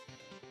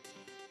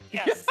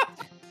 Yes.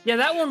 Yeah,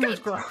 that one was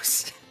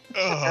gross.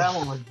 Ugh.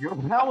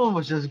 That one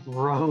was just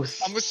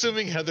gross. I'm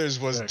assuming Heather's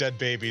was dead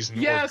babies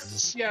and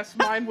orphans. Yes,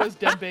 mine was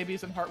dead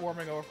babies and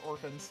heartwarming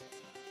orphans.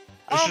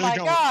 Oh my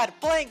god,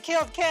 Blink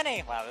killed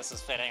Kenny! Wow, this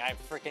is fitting. I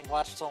freaking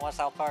watched so much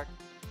South Park.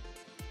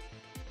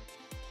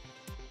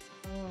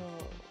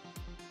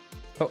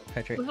 Oh,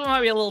 hydrate. This one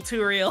might be a little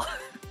too real.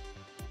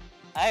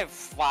 I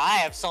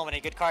have so many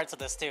good cards of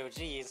this too.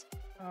 Jeez.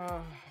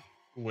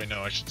 Wait,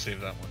 no, I should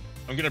save that one.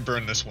 I'm gonna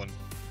burn this one.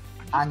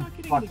 I'm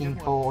fucking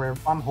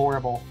horrible. I'm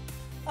horrible.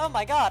 Oh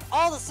my god,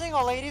 all the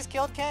single ladies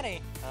killed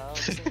Kenny. Oh,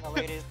 the single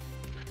ladies.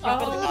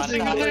 All the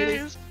single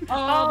ladies.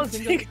 All the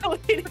single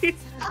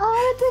ladies.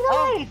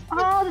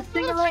 Oh, the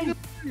single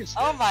ladies.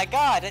 Oh my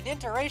god, an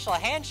interracial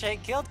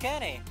handshake killed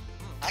Kenny.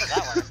 How does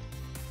that work?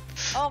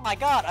 Oh my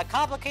god, a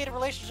complicated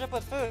relationship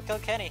with food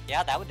killed Kenny.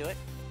 Yeah, that would do it.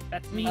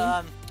 That's me.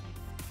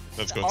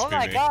 Let's go. Oh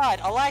my god,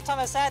 a lifetime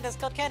of sadness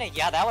killed Kenny.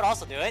 Yeah, that would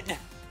also do it.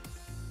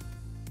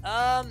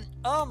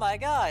 Oh my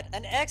god,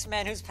 an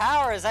X-Man whose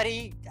power is that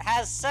he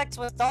has sex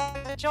with dogs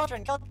and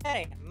children killed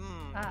Kenny.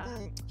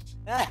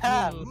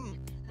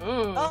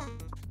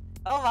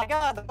 Oh my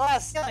god, the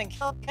glass ceiling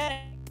killed Kenny.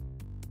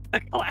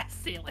 The glass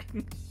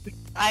ceiling.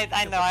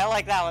 I know, I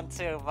like that one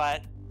too,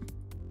 but...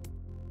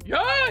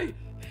 Yay!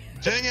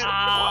 Dang it!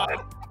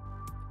 God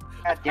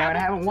damn it, I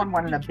haven't won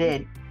one in a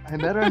bit. I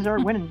better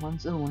start winning one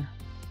soon.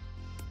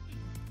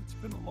 It's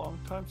been a long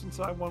time since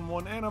I won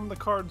one, and I'm the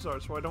card czar,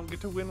 so I don't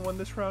get to win one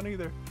this round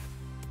either.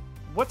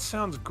 What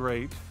sounds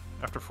great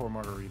after 4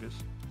 margaritas?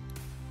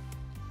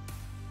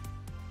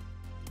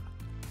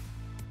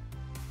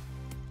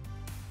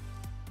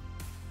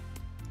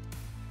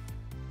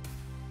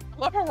 I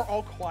love how we're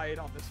all quiet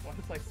on this one.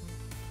 It's like,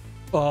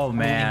 Oh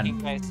man,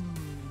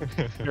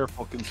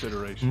 Careful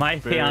consideration. my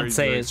Very,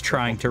 fiance very is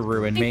trying to careful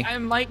ruin I think me. I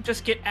might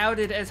just get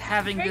outed as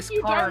having thank this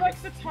you, card.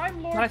 Dialects, the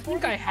Time Lord. But I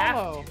think I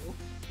have to.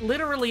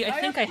 Literally, I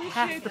think I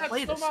have appreciate to that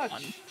play so this much.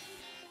 one.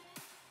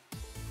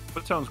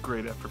 What sounds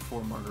great after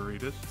 4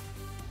 margaritas?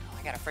 Oh,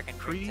 I got a freaking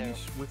drink too.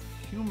 Trees with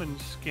human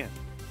skin.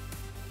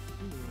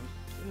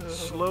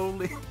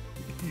 Slowly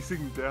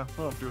easing down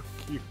onto a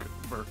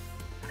cucumber.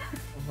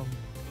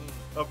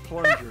 A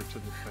plunger to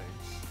the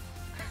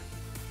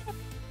face.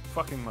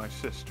 Fucking my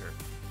sister.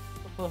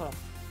 How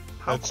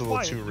That's a little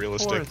quiet too the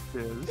realistic. forest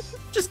is.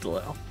 Just a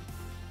little.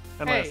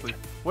 And Hey. lastly,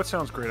 what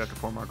sounds great after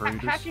 4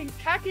 margaritas?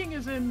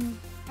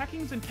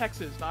 Hacking's in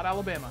Texas, not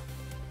Alabama.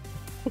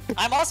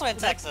 I'm also in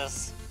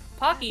Texas.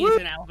 Pocky's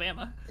in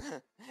Alabama.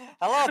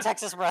 Hello,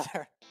 Texas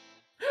brother.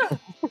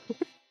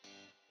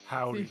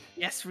 Howdy.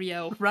 Yes,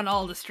 Rio. Run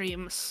all the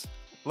streams.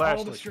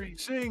 Lastly,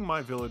 streets. seeing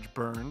my village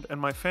burned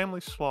and my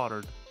family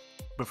slaughtered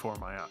before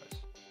my eyes.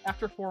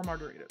 After 4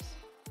 margaritas.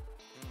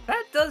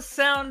 That does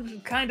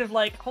sound kind of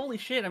like, holy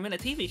shit, I'm in a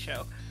TV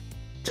show.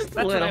 Just a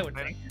That's what I little. would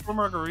think. 4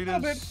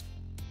 margaritas.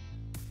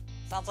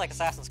 Sounds like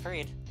Assassin's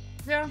Creed.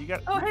 Yeah. You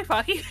got. Oh, hey,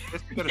 Pocky.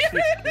 You gotta see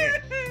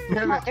it.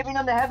 I'm giving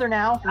them to Heather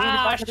now.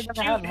 Ah, Giving them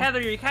to shoot,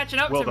 Heather, you're catching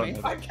up Well to done, me.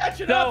 Heather. I'm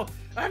catching No. up!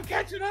 I'm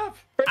catching up!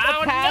 For the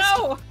Oh, past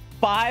no!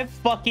 5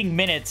 fucking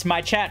minutes,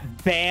 my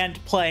chat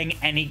banned playing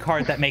any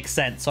card that makes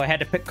sense, so I had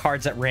to pick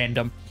cards at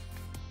random.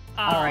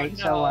 Oh, Alright,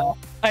 no. so,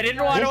 I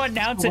didn't want to This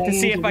announce it to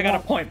see way if I got a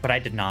to- point, but I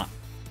did not.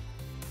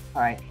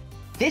 alright.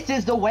 This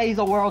is the way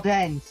the world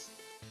ends.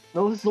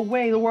 This is the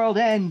way the world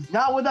ends.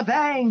 Not with a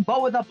bang,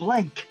 but with a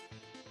blank.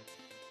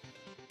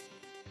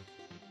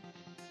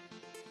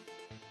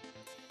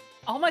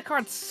 All my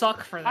cards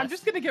suck for this. I'm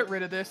just gonna get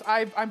rid of this.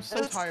 I'm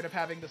so tired of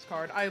having this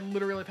card. I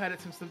literally have had it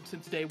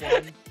since day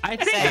one. I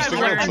think Same. I've I'm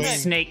learned playing-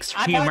 Snake's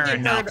I've humor only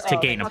enough heard to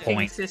of gain a fucking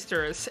point.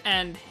 sisters,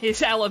 and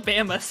his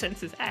Alabama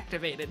sense is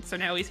activated, so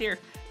now he's here.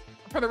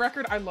 For the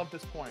record, I love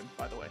this poem.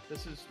 By the way,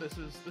 this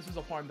is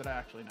a poem that I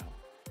actually know.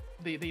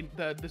 The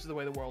this is the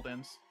way the world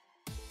ends.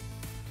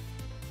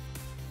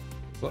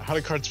 I had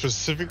a card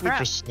specifically Crap.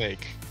 for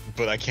Snake,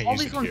 but I can't All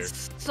use these it ones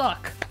here.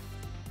 suck.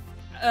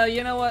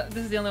 You know what?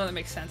 This is the only one that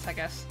makes sense, I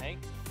guess. Hey.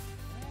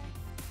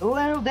 The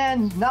world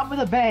ends not with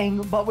a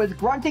bang, but with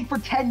grunting for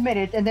 10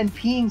 minutes and then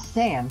peeing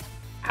sand.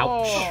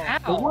 Ouch. Oh.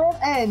 The Ow! world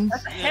ends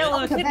That's a hell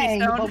not of a with a kidney bang,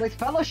 but stone. with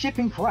fellowship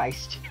in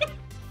Christ. The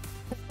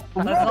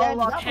Let's world all ends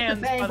lock not with a hands,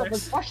 bang, but brothers.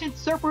 with Russian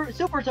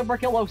super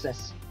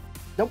tuberculosis.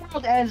 The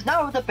world ends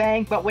not with a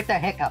bang, but with the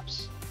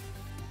hiccups.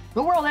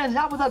 The world ends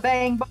not with a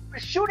bang, but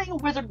with shooting a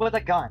wizard with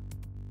a gun.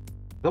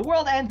 The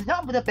world ends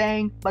not with a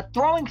bang, but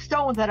throwing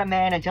stones at a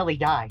man until he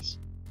dies.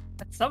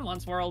 That's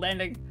someone's world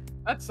ending.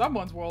 That's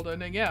someone's world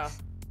ending, yeah.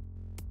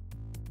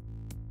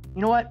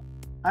 You know what?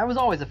 I was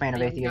always a fan of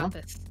Yeah, you got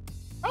atheism. this.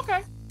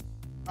 Okay.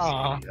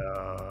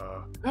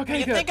 Okay, When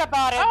you good. think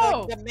about it,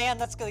 Oh! the man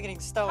that's getting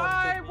stoned.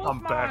 Hi, could be- Wolf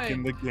I'm back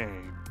in Mine. the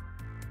game.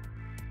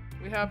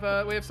 We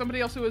have somebody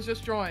else who has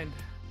just joined.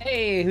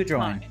 Hey, who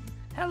joined? Fine.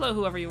 Hello,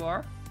 whoever you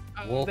are.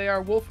 Wolf. They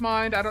are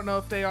Wolfmind. I don't know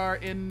if they are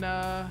in.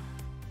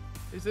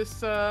 Is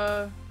this?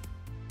 I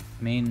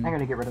mean, I'm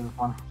gonna get rid of this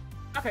one.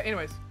 Okay.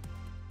 Anyways.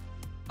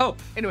 oh,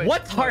 Anyways,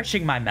 what's no.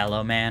 harshing my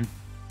mellow, man?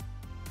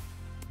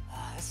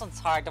 This one's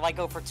hard. Do I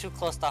go for too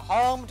close to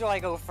home? Do I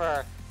go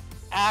for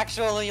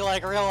actually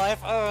like real life?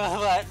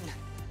 But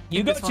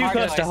You go This too one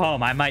close to hard.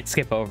 home, I might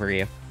skip over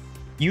you.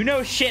 You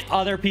know shit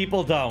other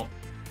people don't.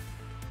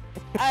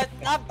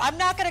 I'm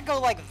not gonna go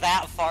like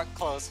that far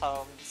close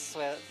home.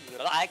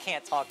 I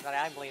can't talk about it.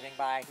 I'm bleeding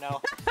by. No.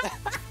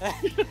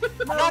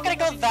 I'm not gonna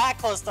go that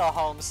close to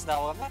home,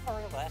 Snow. I'm not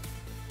gonna do that.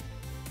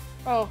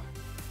 Oh,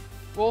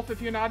 Wolf,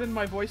 if you're not in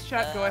my voice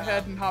chat, go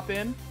ahead and hop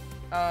in.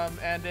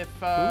 And if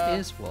Who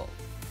is Wolf?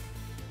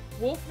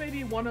 Wolf may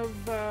be one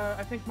of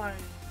I think my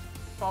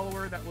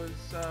follower that was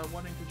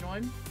wanting to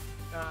join.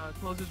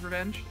 Closes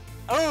Revenge.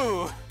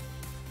 Ooh.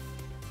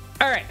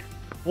 Alright,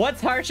 what's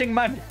harshing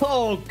my...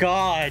 Oh,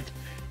 God.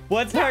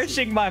 What's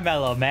harshing my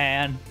mellow,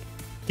 man?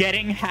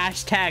 Getting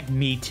hashtag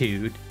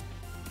MeToo'd.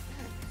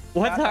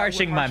 What's That would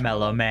harshing my harsh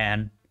mellow,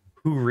 man?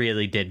 Who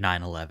really did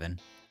 9/11?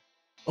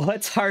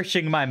 What's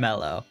harshing my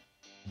mellow?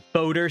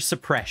 Voter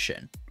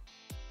suppression.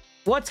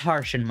 What's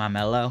harshing my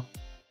mellow?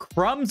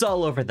 Crumbs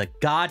all over the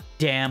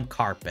goddamn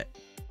carpet.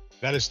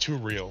 That is too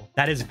real.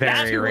 That is very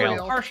That's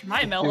real. Harsh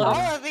my All mellow.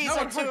 of these No,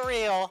 are it too hurts.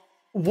 real.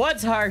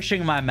 What's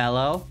harshing my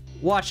mellow?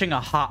 Watching a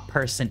hot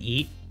person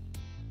eat.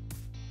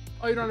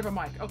 Oh, you don't have a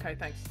mic. Okay,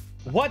 thanks.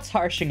 What's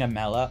harshing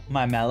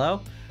my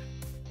mellow?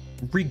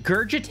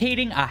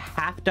 Regurgitating a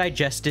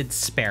half-digested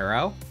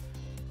sparrow.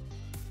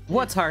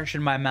 What's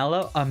harshing my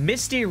mellow? A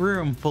misty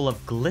room full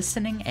of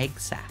glistening egg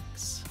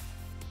sacs.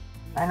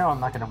 I know I'm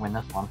not gonna win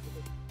this one.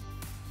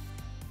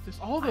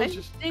 Just all I those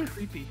just think-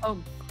 creepy. Oh,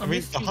 I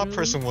mean, the hot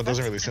person one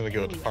doesn't really seem to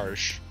go with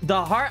harsh.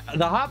 The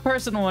hot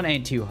person one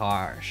ain't too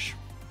harsh.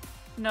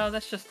 No,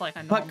 that's just like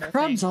a normal But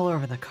crumbs thing. all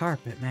over the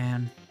carpet,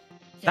 man.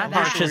 Yeah, that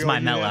that's harshes We my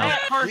all mellow. unanimous-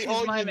 That We harshes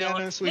all my mellow.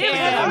 unanimously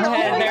Yeah,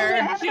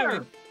 think-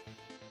 Heather.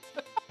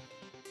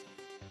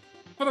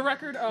 For the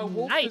record,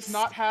 Wolf Nice. does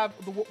not have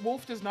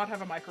Wolf does not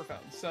have a microphone,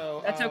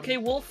 so That's okay,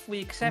 Wolf. We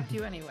accept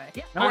you anyway.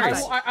 Yeah, No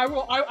worries.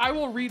 I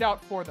will read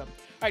out for them.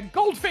 All right,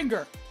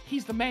 Goldfinger.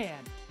 He's the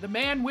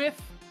man with.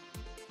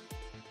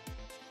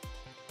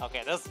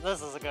 Okay, this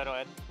is a good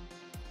one.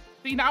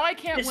 See, now I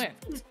can't This win.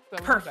 is So we're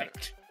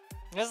perfect.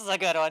 This is a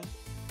good one.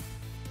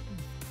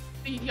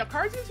 better. Yeah,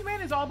 Cards Against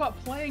Humanity is all about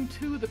playing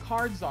to the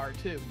card czar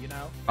too. You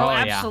know. Oh, Oh,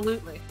 yeah.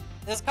 absolutely.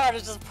 This card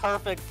is just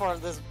perfect for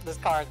this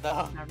card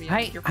though.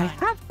 I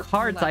have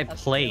cards I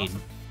played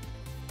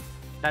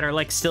that are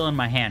like still in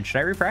my hand. Should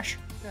I refresh?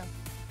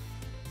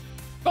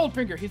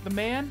 Goldfinger. He's the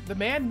man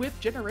with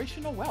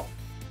generational wealth.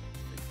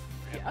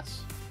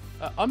 Yes.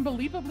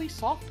 Unbelievably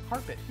soft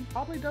carpet. He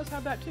probably does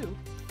have that too.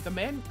 The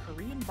man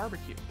Korean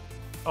barbecue.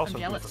 Also I'm good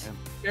jealous. for him.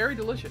 Very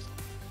delicious.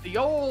 The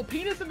old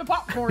penis in the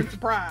popcorn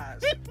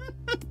surprise.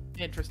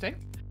 Interesting.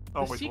 The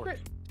Always secret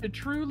works. to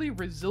truly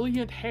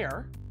resilient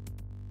hair.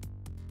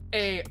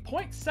 A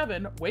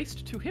 0.7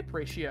 waist to hip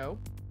ratio.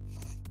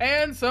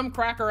 And some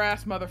cracker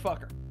ass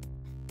motherfucker.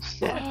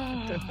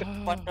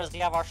 What does he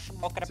have our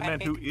smoke in a It's a man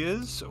who pancake?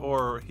 is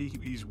or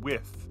he's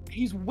with.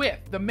 He's with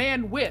the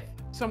man with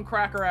some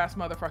cracker ass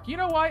motherfucker. You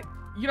know what?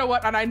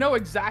 And I know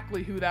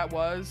exactly who that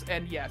was.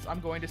 And yes, I'm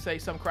going to say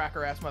some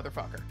cracker ass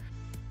motherfucker.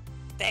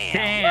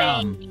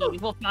 Damn. Damn.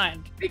 We'll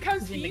find.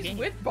 Because He's in the he's game.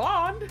 with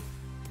Bond.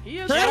 He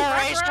is a cracker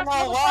ass Generational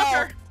motherfucker.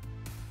 wealth.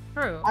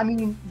 True. I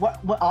mean, what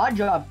odd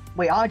job?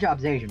 Wait, odd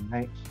job's Asian,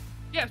 right?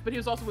 Yes, but he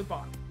was also with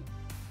Bond.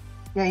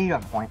 Yeah, you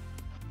have a point.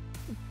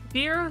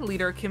 Dear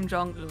leader Kim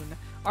Jong-un,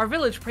 our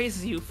village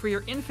praises you for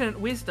your infinite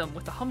wisdom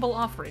with a humble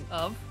offering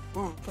of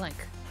blank.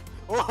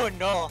 Oh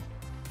no.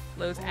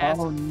 Lowe's ass.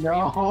 Oh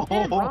no! Oh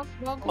no!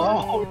 Oh no no.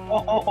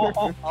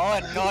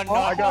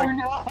 Oh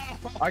no!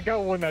 I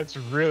got one that's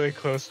really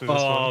close to this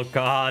Oh one.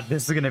 God,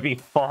 this is gonna be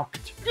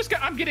fucked.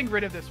 I'm getting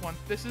rid of this one.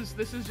 This is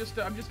just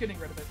I'm just getting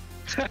rid of it.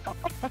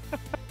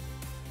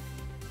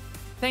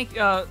 Thank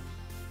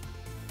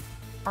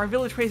our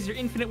village praises your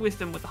infinite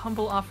wisdom with a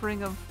humble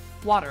offering of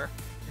water.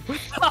 With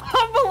a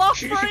humble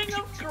offering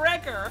of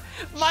Gregor,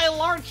 my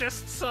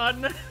largest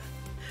son.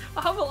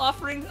 A humble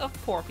offering of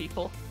poor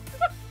people.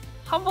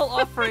 Humble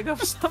offering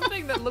of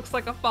something that looks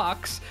like a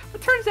box,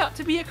 but turns out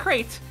to be a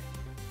crate.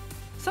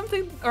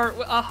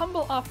 A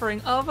humble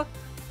offering of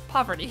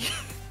poverty.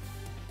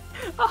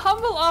 A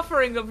humble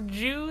offering of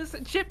Jews,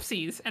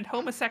 gypsies, and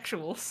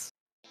homosexuals.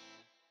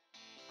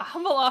 A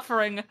humble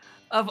offering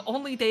of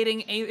only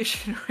dating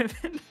Asian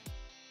women.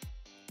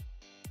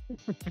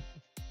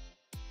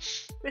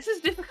 This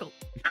is difficult.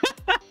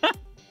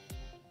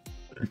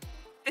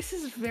 This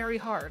is very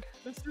hard.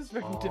 This is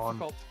very On.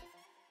 difficult.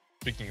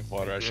 Speaking of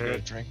water, I should get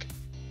a drink.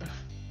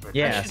 I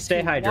Yeah, should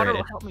stay do- Water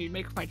will hydrated. help me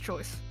make my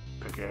choice.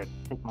 Pick it.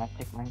 Take mine.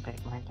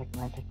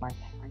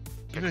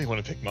 You really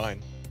want to pick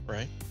mine,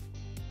 right?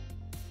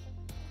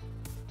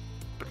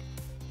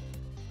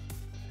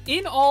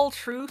 In all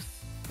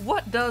truth,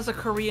 what does a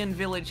Korean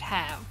village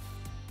have?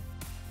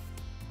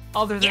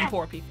 Other than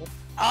poor people.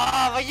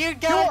 Ah, but you You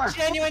got are a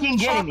genuine fucking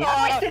getting me. chuckle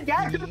I out of wasted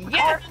gas in the Yeah.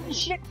 car and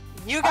shit.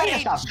 You I got need to a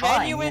stop trying,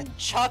 genuine man.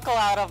 chuckle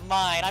out of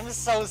mine. I'm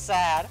so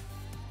sad.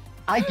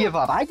 I give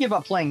up. I give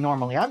up playing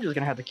normally. I'm just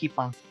gonna have to keep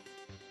on.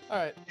 All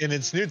right. In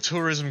its new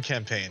tourism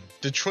campaign,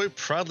 Detroit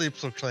proudly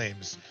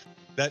proclaims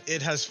that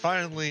it has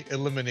finally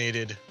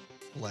eliminated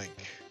blank.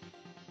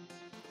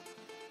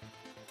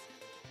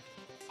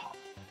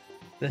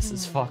 This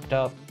is fucked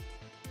up.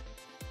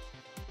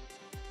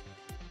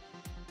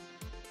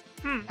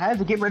 I have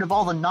to get rid of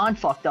all the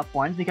non-fucked up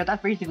ones because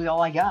that's basically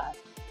all I got.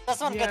 This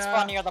one gets Yeah.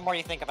 funnier the more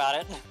you think about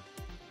it.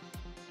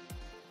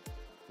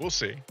 We'll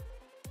see.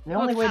 The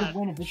only way to God,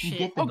 win is if you shit.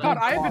 get the Oh god,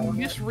 good I have card. been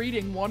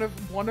misreading one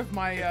of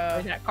my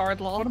that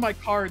card law. one of my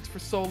cards for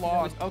so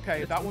long. was-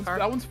 Okay, it's that one one's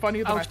card? that one's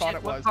funnier than Oh I thought shit,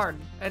 it what was. card?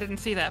 I didn't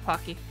see that,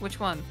 Pocky. Which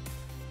one?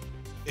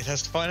 It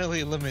has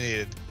finally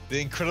eliminated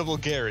the Incredible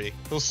Gary.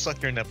 He'll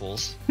suck your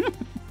nipples.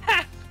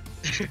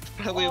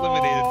 Finally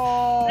eliminated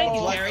Thank a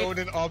you, black Gary. owned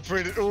and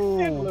operated. Ooh,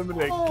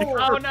 Eliminate.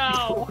 Oh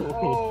no!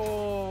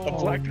 Oh, a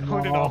black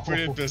owned and no.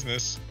 operated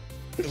business.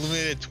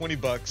 Eliminated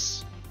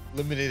 $20.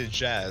 Eliminated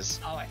Jazz.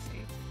 Oh, I see.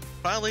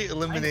 Finally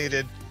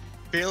eliminated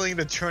failing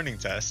the turning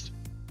test.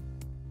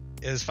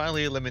 It has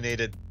finally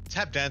eliminated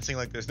tap dancing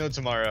like there's no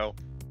tomorrow.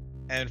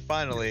 And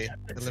finally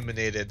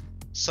eliminated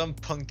some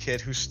punk kid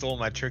who stole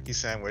my turkey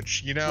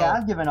sandwich. You know, Yeah,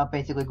 I've given up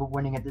basically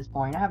winning at this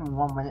point. I haven't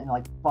won in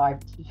like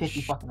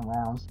 50 fucking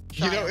rounds.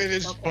 it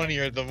is Okay.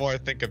 funnier the more I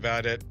think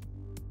about it.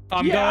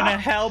 I'm Yeah. going to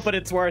hell, but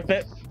it's worth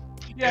it.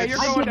 yeah, you're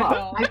I going give to up.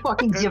 hell. I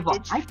fucking give up.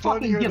 It's I fucking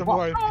funnier the give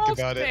more up. I think Oh,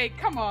 about it. Snake,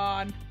 come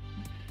on.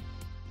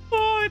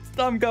 Oh,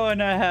 I'm going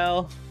to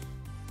hell.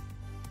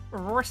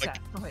 Rorschach.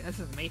 Oh wait, this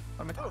is me.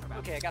 What am I talking about?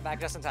 Okay, I got back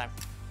just in time.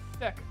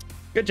 Sick.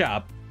 Good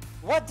job.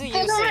 What do you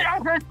Damn it, see? I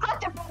heard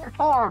such a better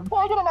card.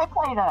 Why didn't I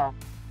play that?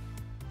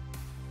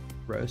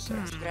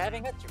 Rosa.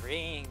 Grabbing a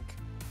drink.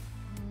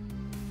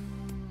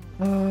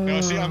 No,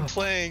 see, I'm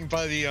playing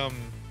by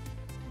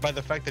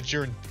the fact that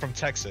you're from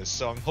Texas,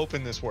 so I'm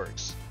hoping this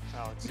works.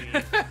 Oh, gee.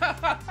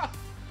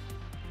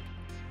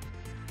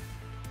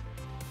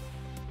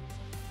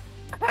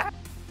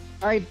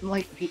 Alright,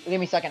 like, give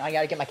me a second. I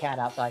gotta get my cat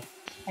outside.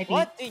 Hey, Pete.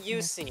 What do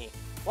you see?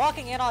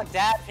 Walking in on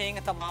dad peeing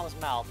at the mom's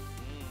mouth.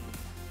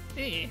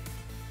 Eh.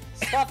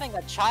 Stuffing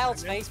a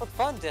child's face with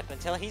fun dip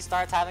until he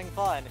starts having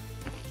fun.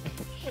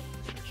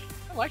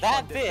 I like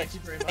That Fun Dip, bitch, thank you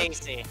very much.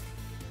 Stacy.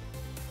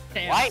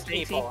 Damn, White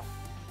Stacy. people.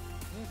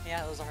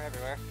 Yeah, those are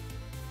everywhere.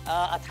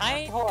 A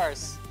tiny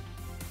horse.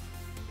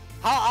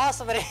 How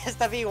awesome it is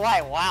to be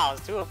white. Wow,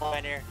 there's two of them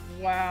in here.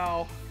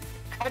 Wow.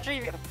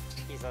 Country.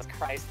 Jesus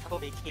Christ,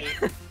 Toby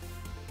Keith.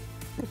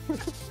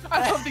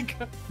 I don't think.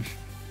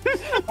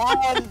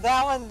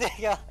 that one,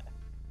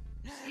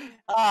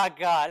 oh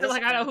god. I feel This,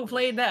 like I know who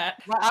played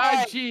that.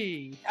 I,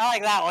 IG. I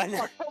like that one.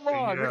 Come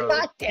on. Yeah.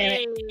 God damn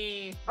it.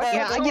 Hey.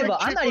 Yeah, I give up.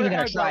 I'm not even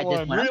gonna had try that this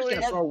one. one. I'm Really?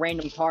 just gonna throw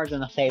random cards on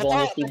the The table and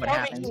Toby just see what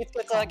happens. Keith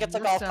gets a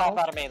golf clap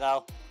out of me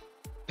though.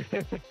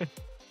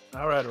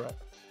 All right.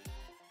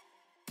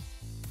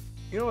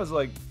 You know what's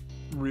like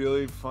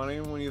really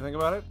funny when you think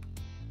about it?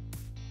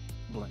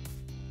 Blank.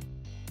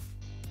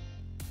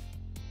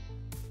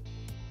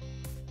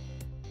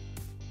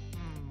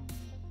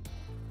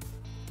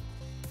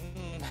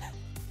 Mm.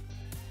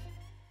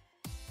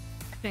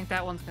 I think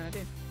that one's gonna do.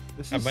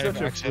 This I is might have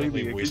such a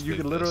accidentally freebie. You wasted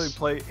can literally this.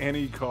 play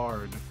any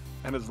card,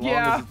 and as long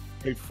Yeah. as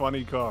it's a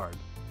funny card.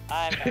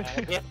 I'm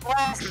gonna get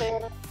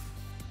blasted.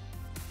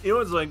 You know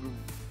what's like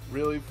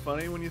really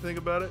funny when you think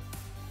about it?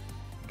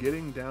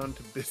 Getting down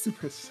to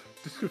business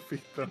to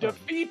defeat the Hun.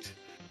 Defeat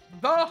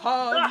the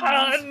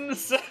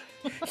Huns. Huns!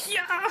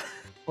 Yeah!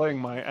 Playing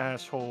my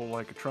asshole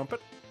like a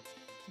trumpet.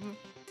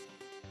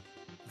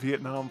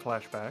 Vietnam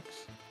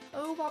flashbacks.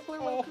 Oh, Wobbler,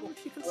 welcome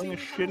if you can see Telling a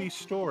me. shitty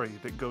story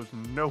that goes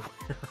nowhere.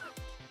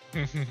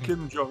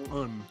 Kim Jong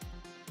Un.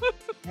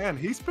 Man,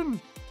 he's been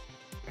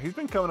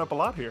coming up a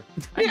lot here.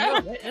 I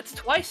know, it's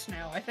twice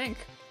now, I think.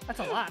 That's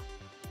a lot.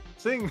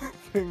 Seeing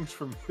things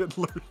from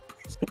Hitler's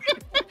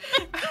perspective.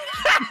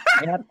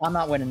 You know what? I'm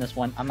not winning this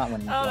one. I'm not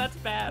winning this Oh, one. that's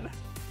bad.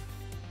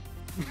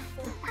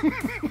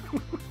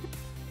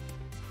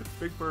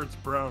 Big Bird's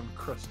brown,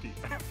 crusty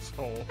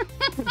asshole.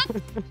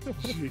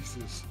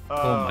 Jesus.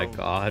 Oh my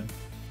god.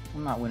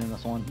 I'm not winning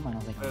this one. I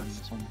don't think I'm winning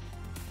this one.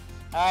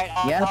 Alright,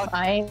 Yes,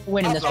 I ain't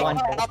winning this one.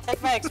 I'll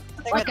take my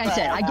Like I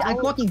said, I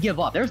fucking give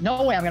up. There's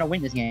no way I'm gonna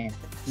win this game.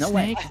 No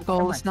way. Snake's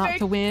goal is not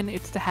to win,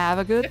 it's to have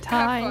a good Have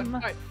fun. time.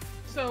 Alright,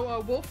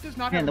 so Wolf does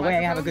not Man, have the way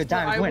I have a good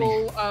time is I winning.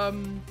 will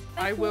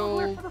I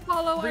will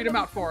read them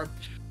out for him.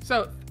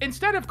 So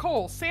instead of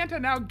coal, Santa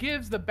now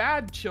gives the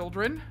bad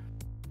children.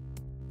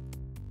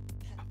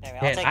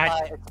 Anyway, Man, I'll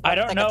take I I'll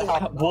don't take know the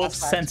top Wolf's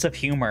last sense of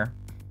humor.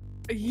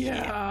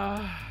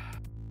 Yeah.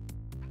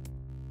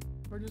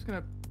 We're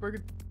gonna.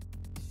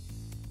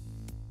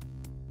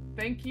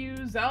 Thank you,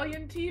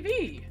 Zalian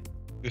TV.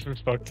 This is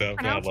fucked up,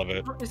 and I love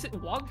it. Is it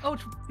Wog? Oh,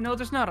 no,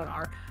 there's not an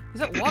R.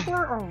 Is it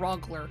Wogler or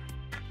Rogler?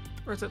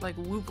 Or is it like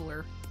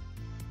Woogler?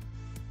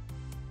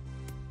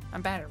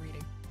 I'm bad at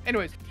reading.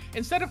 Anyways,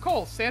 instead of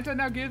coal, Santa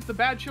now gives the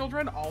bad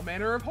children all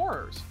manner of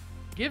horrors.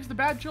 gives the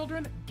bad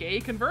children gay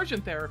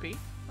conversion therapy,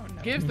 Oh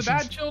no. gives the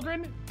bad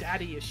children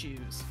daddy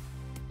issues,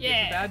 gives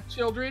the bad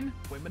children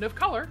women of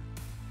color,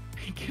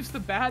 gives the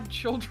bad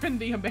children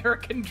the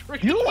American dream.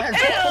 You are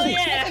Hell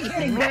yeah!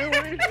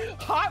 Really?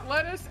 Hot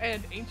lettuce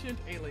and ancient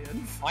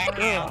aliens.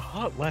 Yeah,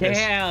 hot lettuce.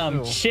 Damn,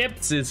 Ew.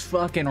 Chips is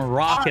fucking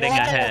rocketing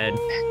ahead.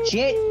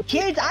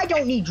 Kids, I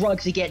don't need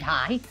drugs to get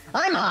high.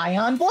 I'm high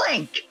on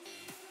blank.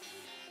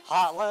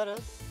 Hot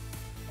lettuce.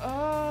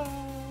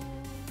 Oh.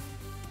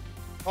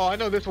 Oh, I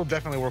know this will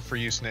definitely work for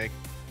you, Snake.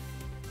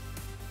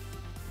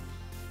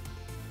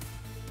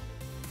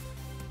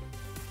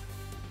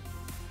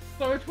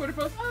 So a Twitter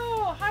post,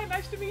 oh, hi,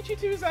 nice to meet you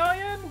too,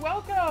 Zalian.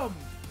 Welcome.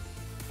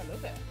 Hello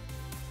there.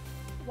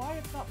 Why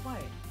it's not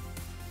playing?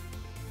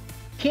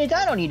 Kids,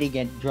 I don't need to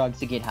get drugs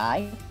to get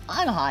high.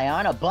 I'm high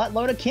on a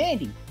buttload of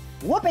candy.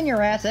 Whooping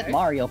your ass at Okay.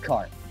 Mario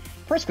Kart.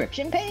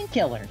 Prescription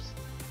painkillers.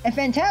 A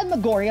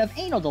phantasmagoria of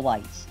anal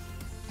delights.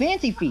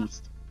 Fancy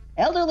feast.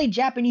 Elderly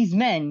Japanese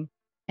men.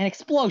 And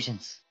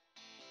explosions.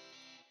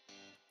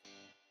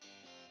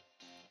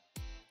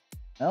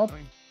 Well, I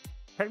mean,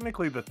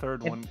 technically, the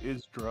third one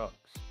is drugs.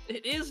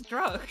 It is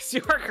drugs.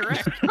 You are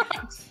correct.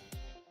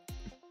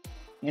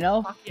 you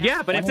know,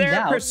 Yeah, but if When in they're a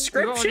doubt- We've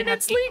prescription, already had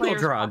it's 8 legal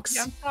players. drugs.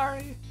 I'm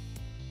sorry.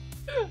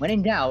 when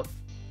in doubt,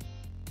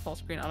 Full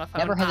screen on a phone.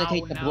 never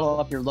hesitate Oh, to no. blow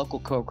up your local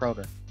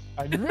Kroger.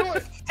 I knew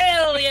it.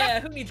 Hell yeah!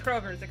 Who needs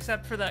Kroger's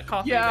except for that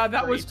coffee? Yeah,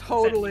 that was 30%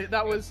 totally,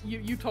 that was,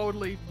 you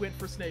totally went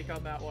for Snake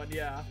on that one,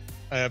 yeah.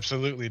 I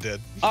absolutely did.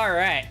 All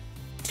right.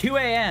 2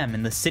 a.m.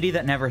 in the city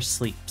that never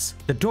sleeps.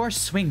 The door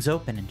swings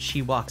open and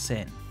she walks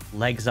in,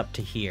 legs up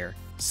to here.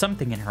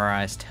 Something in her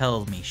eyes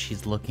tells me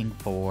she's looking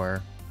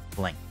for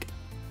blank.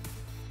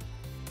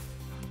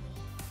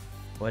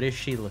 What is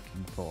she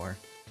looking for?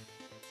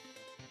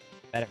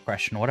 Better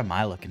question, what am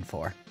I looking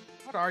for?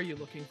 What are you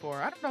looking for?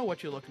 I don't know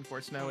what you're looking for,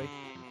 Snowy.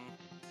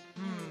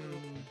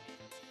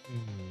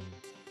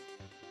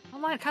 All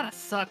mine kind of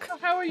suck. So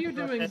how are you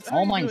doing? It's How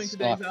all are you mine doing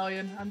today, suck.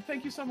 Zalian?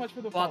 Thank you so much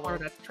for the Well, follow.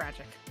 that's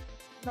tragic.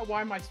 I don't know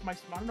why my I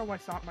don't know why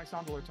my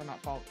sound alerts are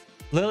not followed.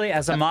 Lily,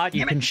 as a mod,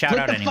 you can shout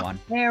Click out the fu- anyone.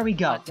 There we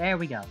go. There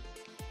we go.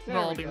 There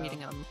We'll all we be go. meeting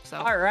them, so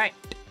All right.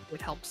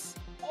 it helps.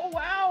 Oh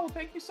wow!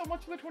 Thank you so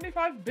much for the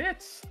 25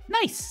 bits.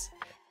 Nice.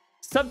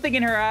 Something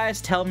in her eyes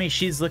tell me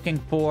she's looking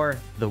for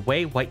the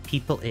way white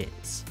people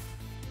is.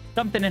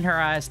 Something in her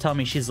eyes tell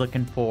me she's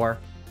looking for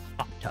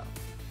hot tub.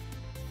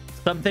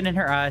 Something in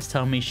her eyes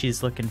tell me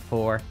she's looking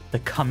for the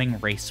coming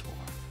race war.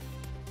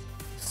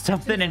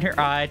 Something in her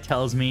eye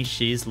tells me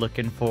she's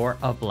looking for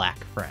a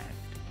black friend.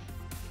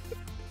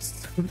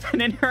 Something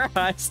in her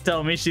eyes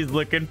tell me she's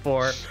looking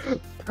for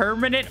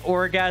permanent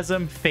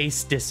orgasm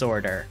face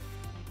disorder.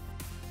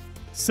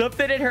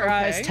 Something in her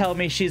eyes Okay. tell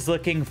me she's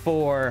looking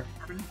for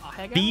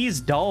these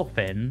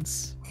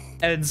dolphins.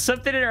 And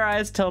something in her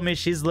eyes tell me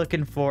she's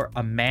looking for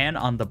a man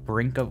on the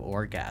brink of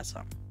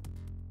orgasm.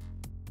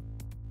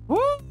 Woo!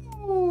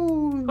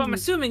 So I'm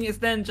assuming it's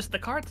then just the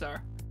cards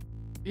are.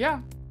 Yeah.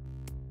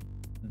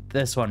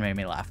 This one made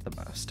me laugh the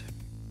most.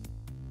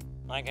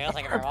 I guess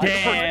I can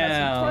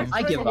Damn.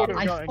 I give up. would've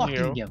I gotten fucking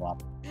you. give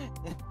up.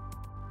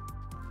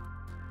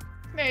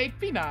 Snake,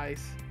 be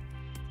nice.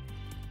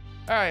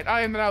 All right,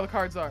 I am now the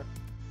cards are.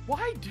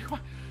 Why do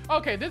I?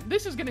 Okay,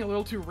 this is getting a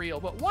little too real,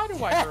 but why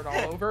do I hurt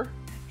all over?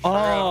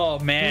 Oh,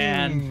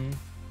 man.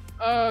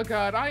 Oh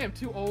god, I am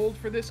too old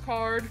for this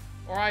card,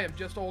 or I am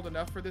just old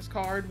enough for this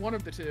card. One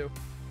of the two.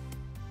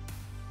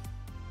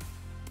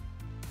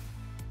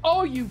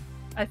 Oh, you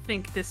I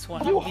think this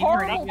one you would be pretty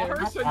horrible good.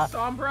 person,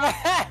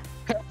 Sombra.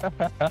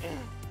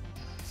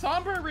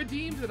 Sombra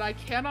redeemed that I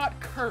cannot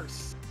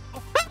curse.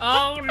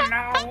 Oh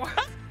no!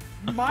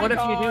 My What if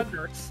god. you do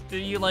curse? Do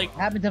you like?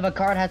 What happens if a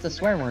card has a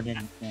swear word in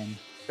it then?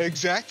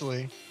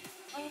 Exactly.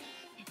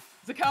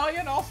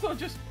 Zakalian also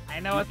just I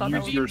know. I thought that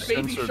Use was your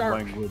Baby censored shark.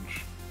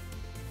 language.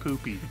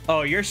 Poopy.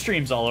 Oh, your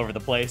stream's all over the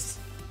place.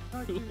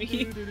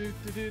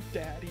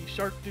 Daddy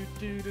shark do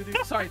do do do.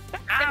 Sorry.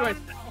 Anyways,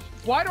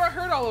 why do I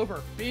hurt all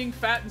over? Being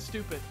fat and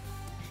stupid.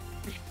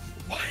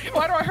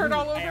 Why do I hurt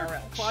all over?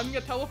 IRL. Climbing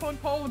a telephone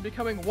pole and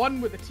becoming one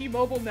with the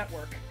T-Mobile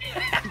network.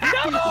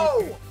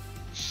 No!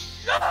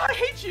 I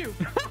hate you!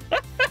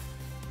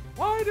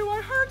 Why do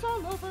I hurt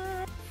all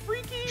over?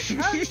 Freaky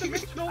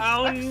transdimensional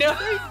Oh sex no!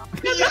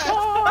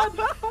 God!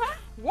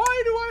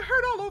 Why do I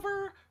hurt all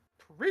over?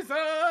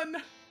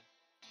 Prison!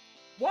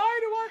 Why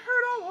do I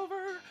hurt all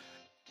over?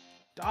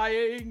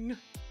 Dying!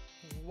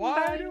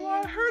 Why do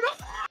I hurt all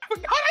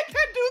over? God, I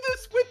can't do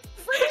this with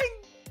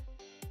freaking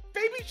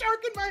baby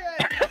shark in my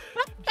head!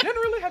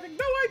 Generally having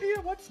no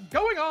idea what's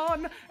going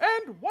on,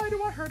 and why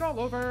do I hurt all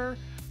over?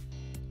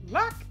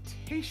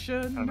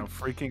 Lactation. I don't know,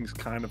 freaking's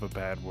kind of a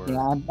bad word.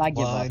 Yeah, I give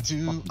Why up.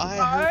 do I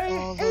I hurt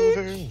all hate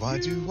over? Why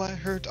do you. I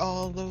hurt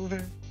all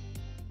over?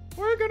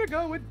 We're gonna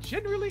go with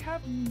generally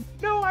have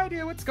no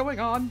idea what's going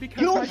on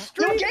because You, my you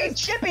stream gave is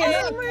Chippy only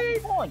another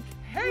point.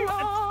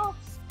 chaos.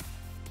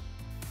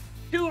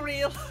 Too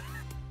real.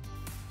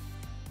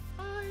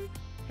 I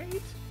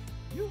hate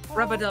you all.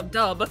 Rub a dub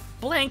dub.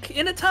 Blank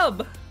in a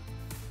tub.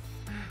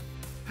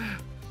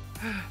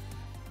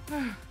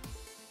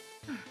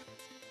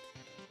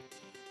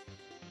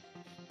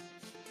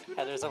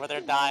 Heather's over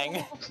there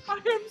dying. I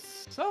am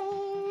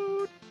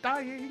so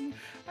dying.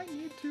 I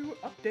need to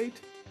update.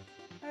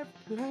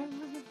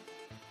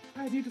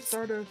 I need to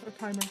start a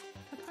timer.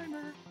 A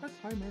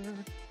timer.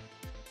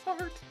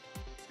 Start.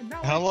 And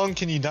now How long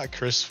can you not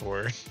curse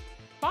for?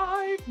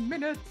 5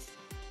 minutes.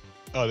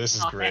 Oh, this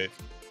is Oh, great.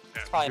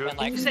 It's probably been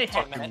like You say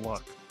 10 fucking minutes.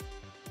 luck.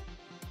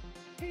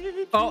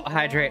 Oh,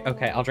 hydrate.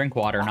 Okay, I'll drink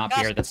water, not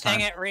beer this Dang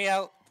time. it,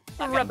 Rio.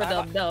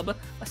 Rub-a-dub-dub.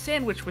 A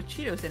sandwich with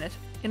Cheetos in it.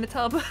 In a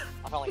tub.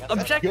 I've only got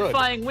seven.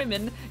 Objectifying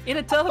women in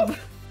a tub.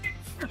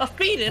 A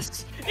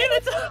fetus in a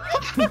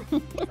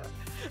tub.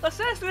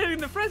 Assassinating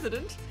the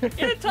president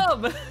in a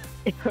tub.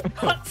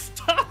 Hot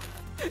stuff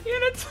in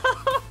a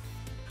tub.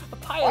 A Why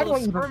pile do I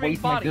of even squirming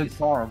waste my good bodies.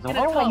 cards? in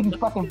Why a do I even tub.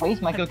 fucking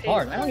waste my good Potato.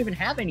 cards? I don't even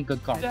have any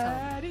good cards.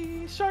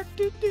 Daddy shark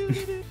doo doo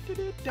doo doo doo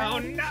doo. Oh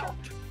Daddy no. shark.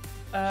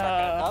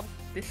 Shotgun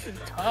This is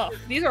tough.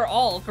 These are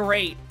all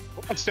great.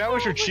 A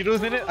sandwich with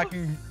Cheetos in it, I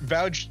can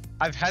vouch.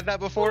 I've had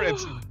that before.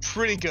 It's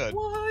pretty good.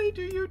 Why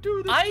do you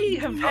do this? I to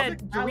have me,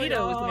 had Doritos in a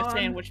Allion?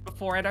 sandwich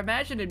before, and I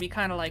imagine it'd be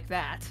kind of like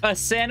that. A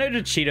sandwich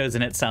with Cheetos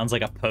in it sounds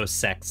like a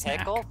post-sex snack.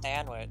 Pickle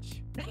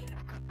sandwich.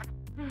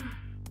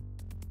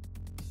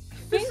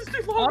 This is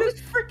the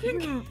longest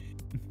freaking.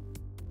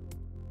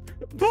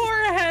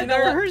 Poor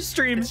Heather, what? her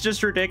stream's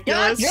just God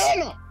ridiculous.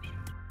 damn it!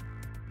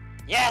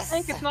 Yes! I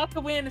think it's not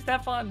the win, it's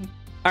that fun.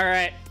 All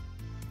right,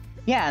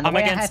 Yeah, and the I'm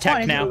way I against had fun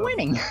tech is now. you're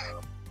winning.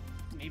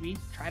 Maybe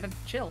try to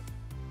chill.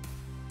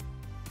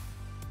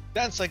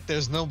 Dance like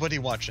there's nobody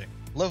watching.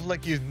 Love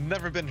like you've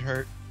never been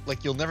hurt,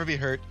 like you'll never be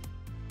hurt,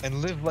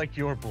 and live like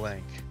you're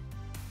blank.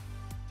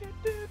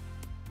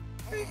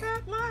 Make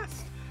that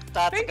last.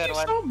 That's a Thank good you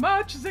one. so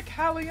much,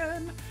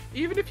 Zicalian.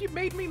 Even if you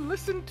made me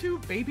listen to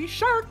Baby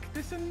Shark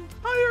this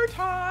entire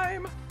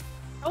time,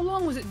 How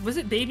long was it? Was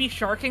it baby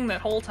sharking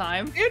that whole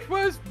time? it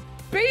was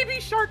Baby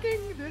Sharking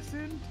this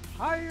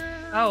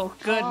entire. Oh,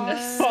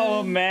 goodness. time.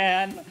 oh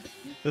man,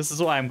 this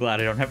is why I'm glad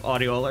I don't have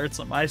audio alerts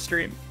on my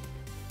stream.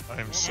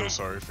 I am so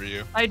sorry for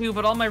you. I do,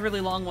 but all my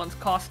really long ones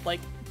cost like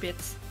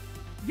bits.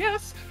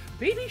 Yes,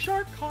 Baby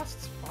Shark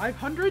costs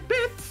 500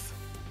 bits.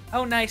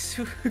 Oh, nice.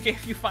 Who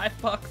gave you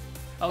 $5?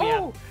 Oh, yeah.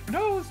 Oh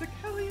no,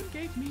 Zicalian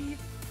gave me.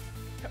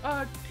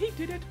 He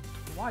did it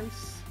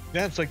twice.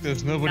 Dance like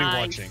there's nobody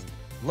Nice. watching.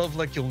 Love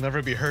like you'll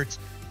never be hurt,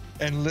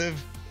 and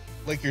live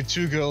like you're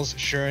two girls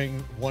sharing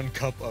one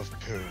cup of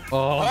poo.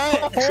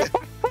 Oh,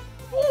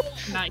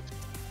 Nice.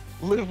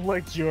 Live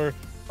like you're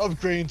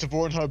upgrading to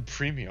Pornhub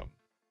Premium.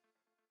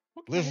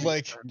 Live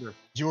like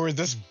you're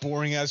this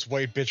boring ass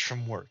white bitch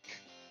from work.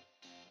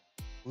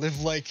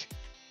 Live like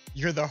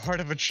you're the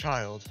heart of a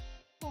child.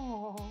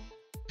 Aw.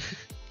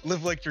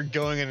 Live like you're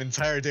going an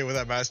entire day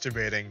without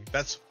masturbating.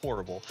 That's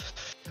horrible.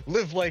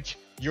 Live like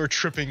you're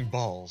tripping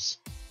balls.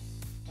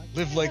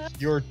 Live like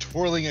you're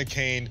twirling a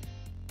cane,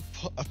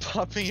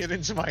 popping it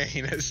into my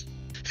anus,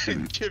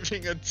 and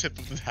giving a tip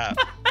of the hat,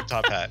 the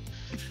top hat.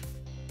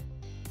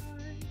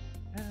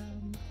 I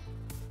am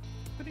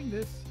putting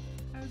this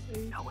as a.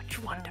 Know which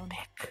one to down.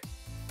 pick.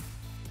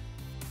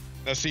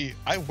 Now see,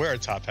 I wear a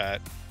top hat.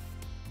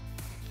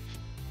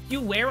 You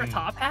wear a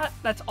top hat?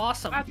 That's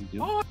awesome. That's You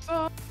do.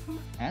 awesome.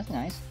 That's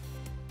nice.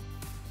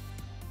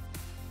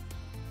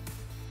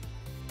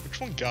 Which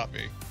one got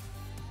me?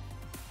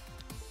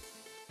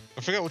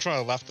 I forgot which one I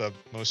laughed the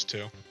most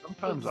to.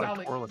 Sometimes I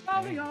twirl a cane.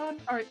 Zalion.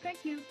 All right,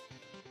 thank you.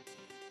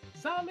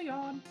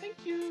 Zalion, thank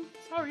you.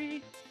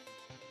 Sorry.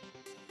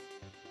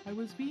 I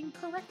was being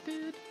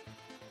corrected.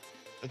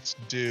 Let's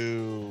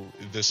do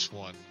this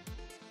one.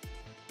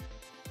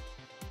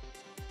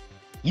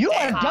 You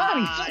have got to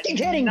be fucking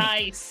kidding me!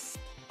 Nice.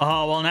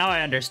 oh well, now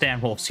I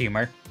understand Wolf's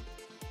humor.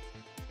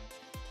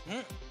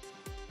 Okay.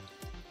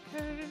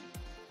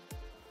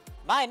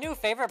 My new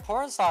favorite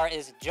porn star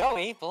is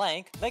Joey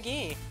Blank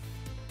McGee.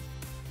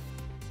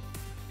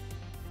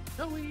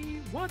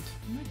 Joey, what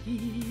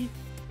McGee?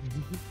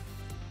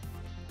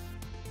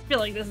 I feel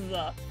like this is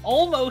a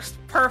almost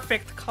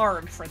perfect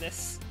card for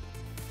this.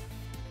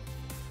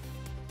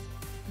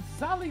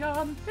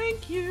 Zalion,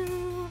 thank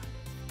you.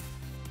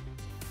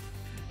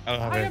 I don't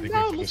have I am anything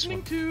now good for this listening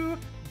one. to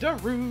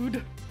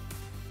Darude,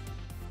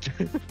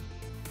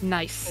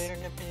 Nice.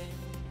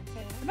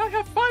 and I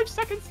have 5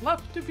 seconds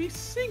left to be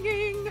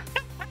singing.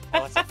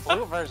 Oh, it's a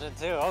flute version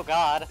too. Oh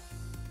god.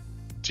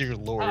 Dear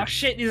Lord. Oh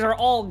shit, these are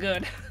all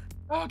good.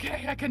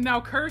 Okay, I can now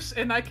curse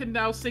and I can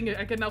now sing it.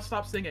 I can now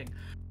stop singing.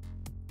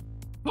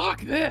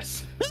 Fuck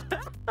this.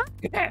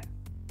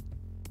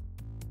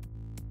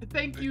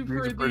 Thank you These for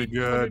are the pretty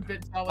 200 good.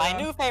 bits, My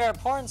new favorite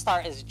porn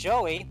star is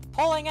Joey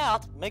pulling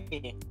out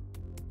McGee.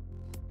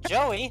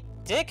 Joey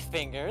Dick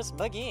Fingers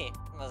McGee.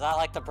 Is that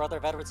like the brother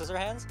of Edward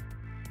Scissorhands?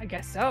 I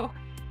guess so.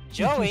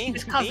 Joey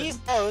His cousin. These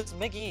Toes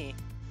McGee.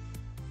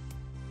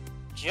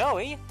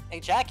 Joey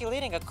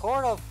ejaculating a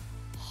quart of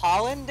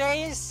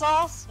hollandaise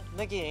sauce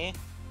McGee.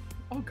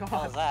 Oh How's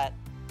god. that?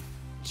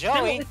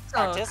 Joey It's,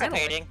 kinda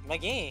participating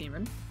McGee.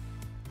 Demon.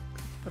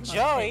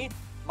 Joey,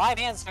 my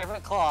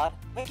manservant Claude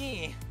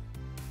McGee.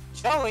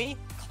 Joey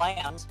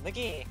clams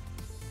McGee.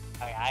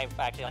 Okay, I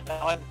actually like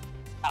that one.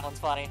 That one's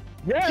funny.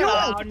 Yeah.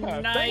 Oh,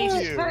 Thank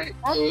nice.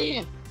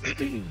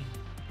 you.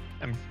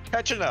 I'm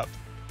catching up.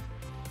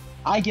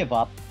 I give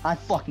up. I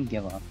fucking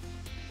give up.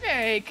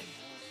 Snake.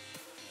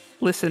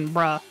 Listen,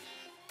 bruh.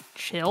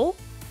 Chill.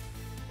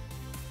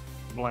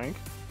 Blank.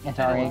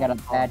 Atari, I got a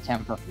bad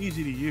temper.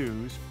 Easy to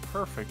use.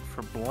 Perfect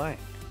for blank.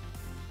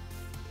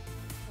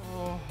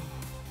 Oh.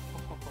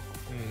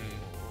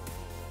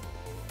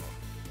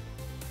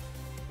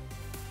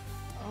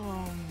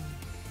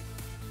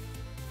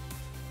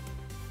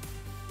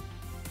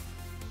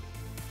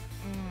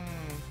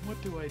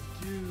 What do I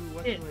do?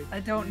 What do I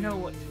don't know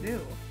what to do.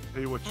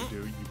 Tell you what you do.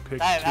 You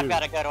pick I've two.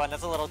 got a good one.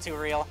 That's a little too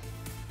real.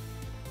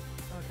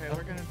 Okay,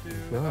 we're gonna do.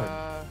 Good.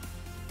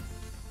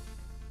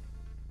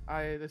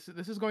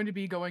 This is going to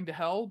be going to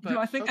hell, but No,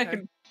 I think I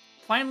can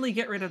finally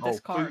get rid of this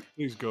card.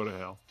 Please go to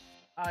hell.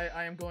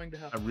 I am going to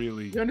hell. I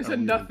really. You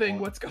understand nothing.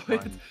 want What's to going?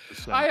 find the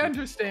sentence. I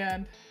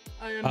understand.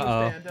 I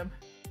understand him.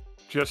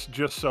 Just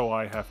so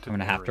I have to. I'm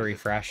gonna have to narrate it.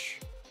 refresh.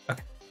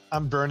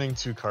 I'm burning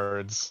 2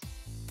 cards.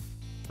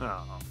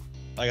 Oh.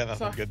 I got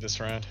nothing Sorry. good this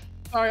round.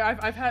 Sorry,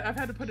 I've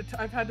had to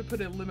put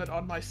a limit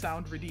on my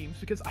sound redeems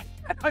because I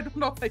don't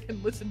know if I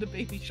can listen to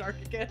Baby Shark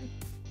again.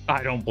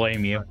 I don't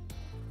blame you.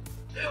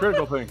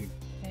 Critical thinking.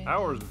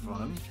 Hours of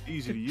fun.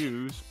 Easy to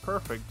use.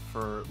 Perfect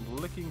for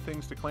licking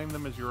things to claim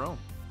them as your own.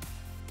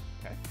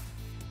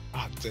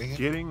 Oh, dang it.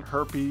 Getting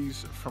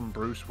herpes from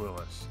Bruce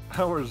Willis.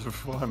 Hours of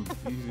fun.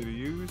 Easy to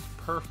use.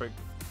 Perfect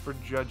for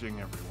judging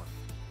everyone.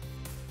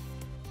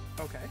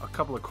 Okay. A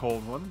couple of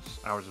cold ones.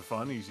 Hours of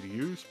fun. Easy to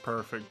use.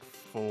 Perfect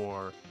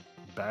for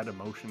bad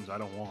emotions I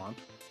don't want.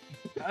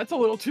 That's a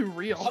little too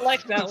real. I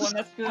like that one.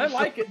 That's good. I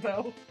like it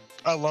though.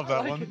 I love that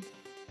I like one. it.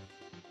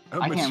 A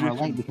I can't magician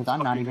relate because I'm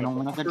not fucking even up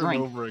old enough to over and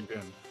drink. Over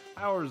again.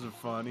 Hours of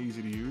fun,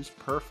 easy to use,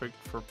 perfect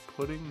for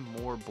putting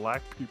more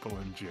black people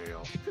in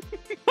jail.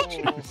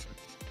 Jesus.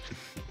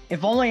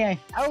 If only I.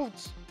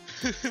 Ouch!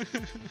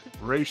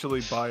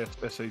 Racially biased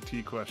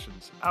SAT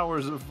questions.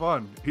 Hours of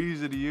fun,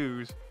 easy to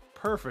use,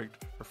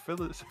 perfect for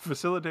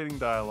facilitating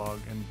dialogue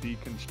and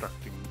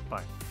deconstructing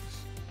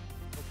bindings.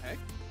 Okay.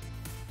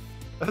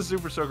 A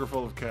super soaker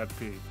full of cat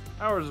pee.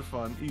 Hours of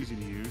fun, easy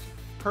to use,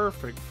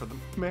 perfect for the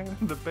man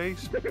in the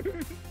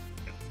basement.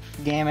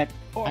 Damn it.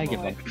 I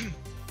give up.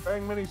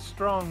 Bang many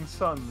strong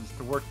sons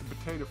to work the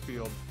potato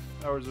field.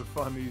 Hours of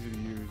fun, easy to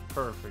use,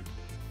 perfect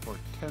for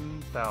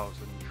 10,000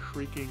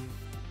 shrieking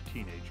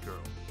teenage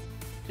girls.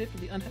 Tip of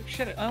the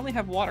shit, I only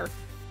have water.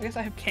 I guess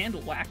I have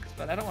candle wax,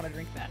 but I don't want to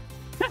drink that.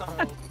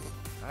 I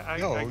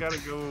gotta go. I gotta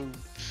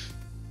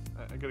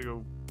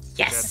go.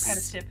 Yes! I had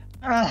a sip.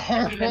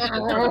 Ugh. You guys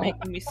are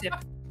making me sip. Why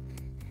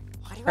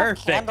do you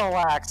Perfect. have candle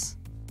wax?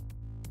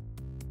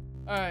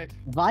 Alright.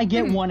 If I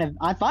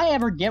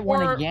ever get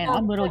one again,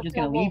 I'm literally just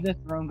gonna well. leave this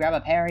room, grab a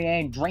Perrier,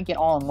 and drink it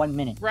all in 1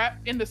 minute.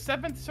 In the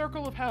 7th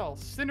circle of hell,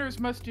 sinners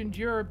must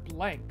endure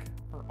blank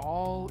for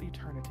all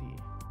eternity.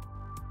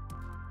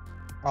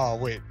 Oh,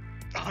 wait.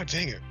 Oh,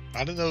 dang it.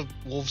 I don't know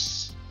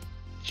Wolf's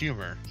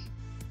humor.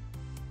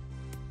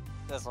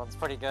 This one's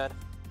pretty good.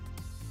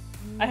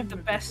 I have the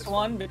best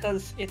one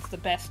because it's the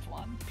best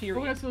one.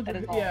 Period. That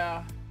is all.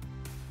 Yeah.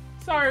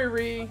 Sorry,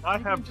 Ree. I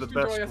You have can the just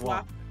enjoy best us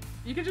one.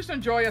 You can just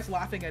enjoy us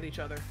laughing at each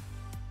other. In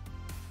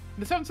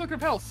the 7th circle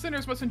of hell,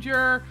 sinners must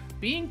endure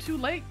being too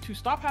late to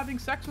stop having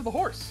sex with a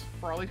horse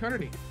for all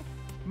eternity.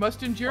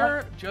 Must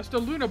endure just a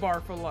Luna bar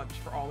for lunch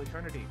for all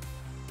eternity.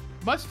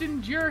 Must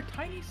endure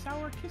tiny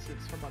sour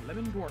kisses from a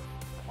lemon dwarf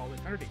for all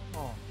eternity.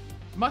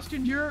 Must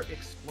endure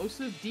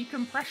explosive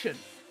decompression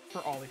for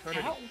all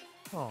eternity.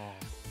 Oh,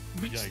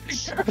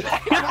 Yikes.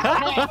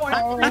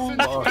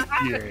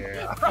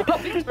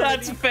 yeah.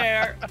 That's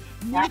fair.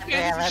 New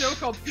fantasy show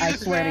called I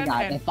Penis swear to Man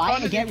God, and if I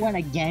Fun get one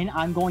again,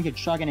 I'm going to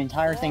chug an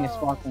entire thing of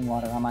sparkling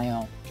water on my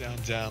own. Down,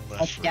 down,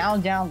 left, Let's right.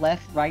 down, down,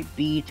 left, right,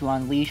 B to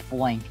unleash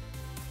blank.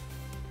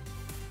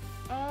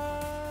 Oh,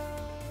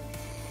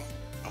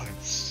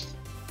 it's...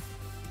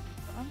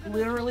 I'm gonna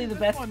Literally the choose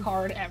best this one.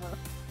 card ever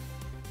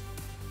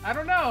I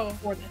don't know.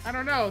 for this. I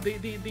don't know. The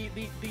big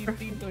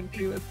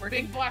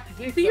black dick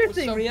that was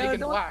Seriously, so big Rio,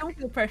 and black. don't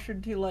feel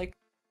pressured to like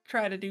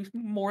try to do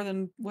more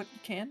than what you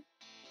can.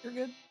 You're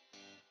good.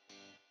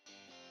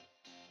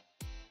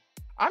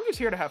 I'm just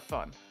here to have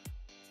fun.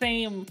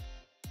 Same.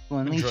 To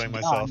unleash Enjoying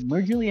myself.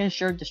 mutually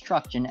assured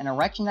destruction, an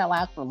erection that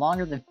lasts for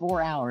longer than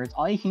 4 hours,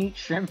 all you can eat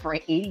shrimp for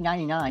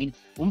 $80.99,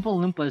 Oompa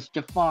Loompas,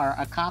 Jafar,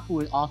 a cop who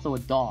is also a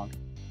dog.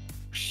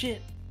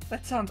 Shit.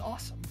 That sounds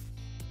awesome.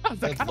 I'd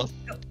love...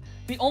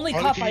 The only Oh,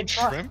 cop can I eat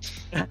trust.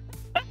 shrimp?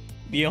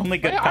 The only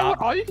good Yeah, cop.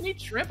 all you can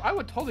eat shrimp. I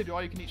would totally do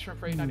all you can eat shrimp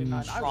for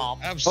 $8.99. I would. Wrong.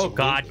 Oh Absolutely.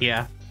 god,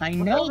 yeah. I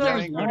know the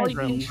there's hell one are of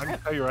you these. I can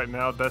tell you right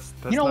now, that's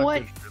You know not what?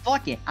 good shit.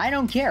 Fuck it. I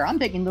don't care. I'm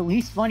picking the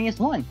least funniest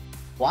one.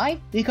 Why?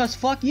 Because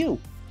fuck you.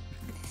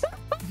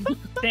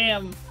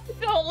 Damn.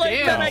 Don't like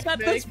Damn, that I got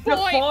this Snake.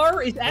 point.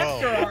 Jafar is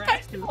after Whoa. our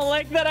asses. I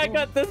like that I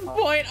got this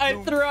point.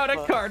 I threw out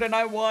a card and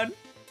I won.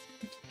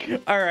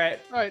 Alright.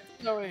 Alright,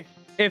 Zoe.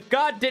 If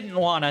God didn't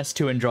want us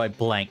to enjoy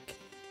blank,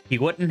 he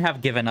wouldn't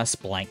have given us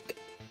blank.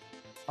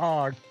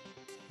 Oh,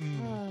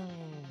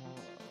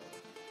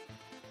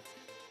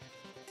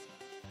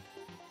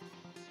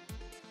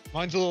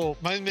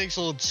 Mine makes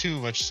a little too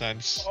much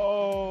sense.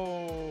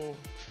 Oh.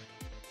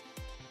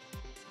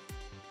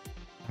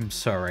 I'm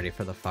so ready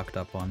for the fucked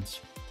up ones.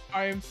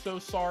 I am so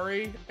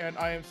sorry, and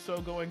I am so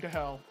going to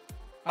hell.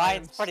 I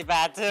am Mine's pretty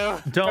bad too.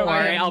 Don't Oh,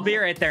 I worry, am- I'll be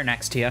right there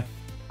next to you.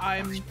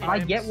 Can I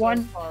get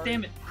one? Sorry.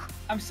 Damn it.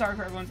 I'm sorry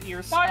for everyone's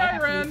ears. Bye, I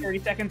have to do Iran. 30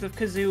 seconds of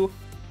kazoo.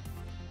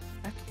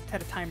 I have to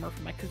set a timer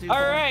for my kazoo. All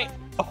going. right.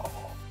 Oh.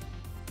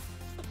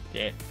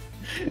 Shit.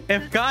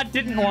 If God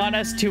didn't want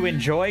us to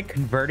enjoy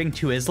converting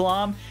to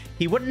Islam,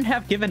 he wouldn't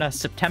have given us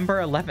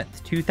September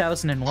 11th,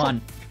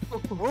 2001.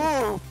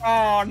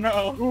 Oh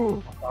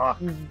no.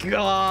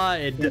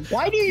 God.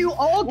 Why do you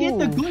all get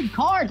the good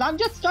cards? I'm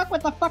just stuck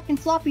with the fucking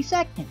sloppy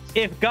seconds.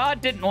 If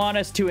God didn't want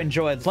us to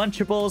enjoy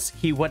Lunchables,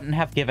 he wouldn't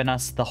have given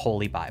us the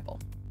Holy Bible.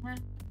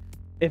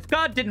 If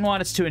God didn't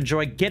want us to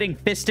enjoy getting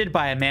fisted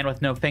by a man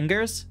with no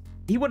fingers,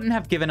 he wouldn't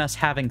have given us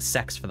having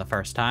sex for the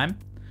first time.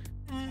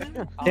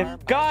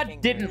 If God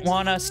didn't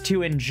want us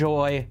to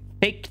enjoy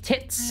fake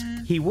tits,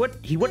 he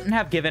wouldn't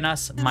have given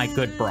us my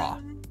good bra.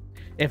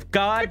 If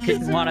God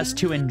didn't want us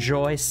to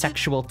enjoy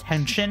sexual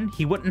tension,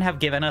 he wouldn't have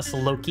given us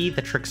Loki,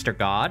 the trickster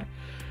god.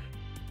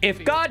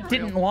 If God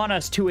didn't want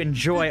us to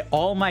enjoy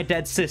All My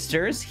Dead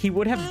Sisters, he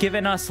would have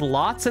given us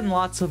lots and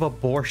lots of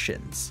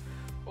abortions.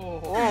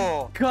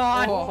 Oh.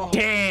 God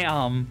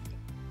damn.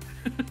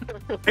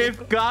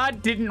 If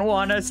God didn't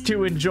want us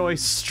to enjoy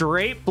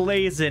straight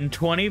blazing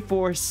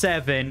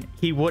 24/7,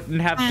 he wouldn't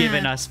have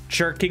given us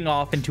jerking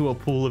off into a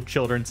pool of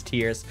children's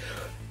tears.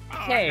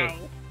 Hey,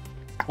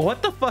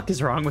 what the fuck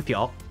is wrong with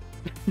y'all?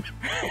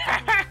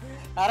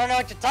 I don't know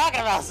what you're talking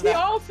about,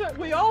 Snow.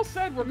 We all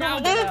said we're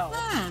going to hell.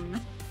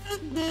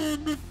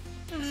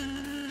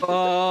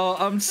 Oh,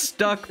 I'm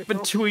stuck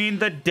between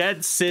the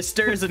Dead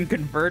Sisters and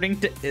converting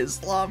to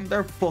Islam.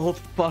 They're both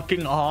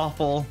fucking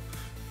awful.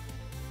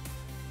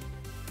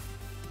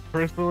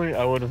 Personally,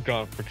 I would have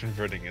gone for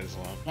converting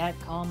Islam. That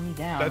calmed me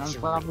down. That's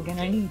I'm probably really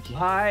gonna need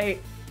you.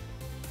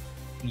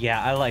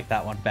 Yeah, I like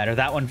that one better.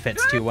 That one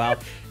fits too well.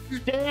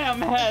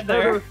 Damn,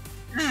 Heather.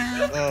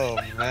 Oh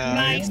man,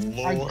 Nice.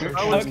 Lord.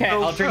 Okay,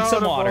 I'll drink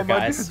some water,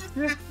 guys.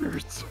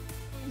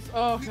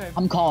 Okay.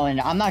 I'm calling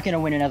it. I'm not gonna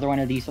win another one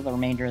of these for the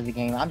remainder of the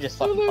game. I'm just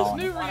fucking Hulu's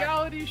calling new it.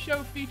 reality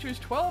show features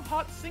 12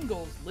 hot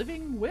singles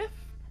living with.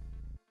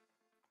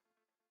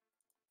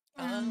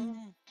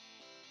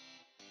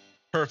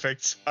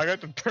 Perfect. I got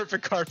the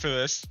perfect card for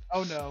this.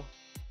 Oh no.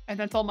 And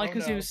that's all my Oh,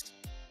 no. kazoos.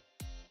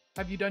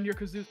 Have you done your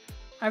kazoo?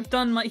 I've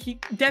done my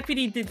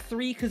deputy did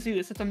 3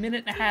 kazoos. It's a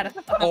minute and a half.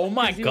 Oh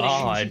my kazooing.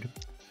 god.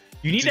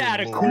 You need to add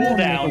a Dear I'm gonna make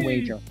a cooldown.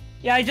 wager.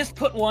 Yeah, I just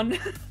put one.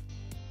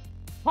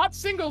 Hot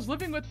singles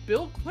living with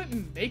Bill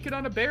Clinton, naked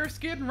on a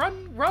bearskin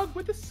rug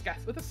with a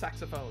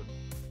saxophone.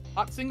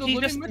 Hot singles He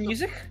living just with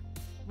music.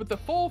 with the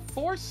full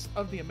force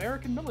of the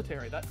American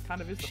military. That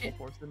kind of is the full Shit.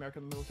 force of the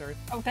American military.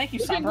 Oh, thank you,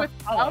 Living Summer. with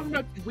I how love you.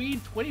 much weed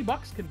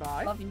 $20 can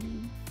buy. Love you.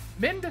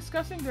 Men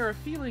discussing their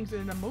feelings in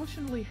an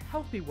emotionally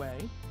healthy way.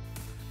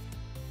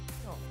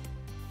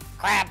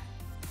 Crap.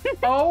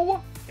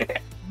 Oh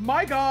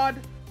my god!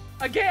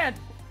 Again!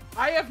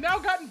 I have now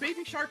gotten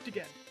Baby Sharked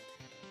again.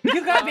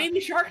 You got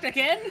Baby Shark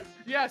again?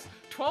 Yes,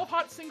 12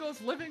 hot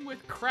singles living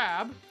with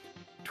crab,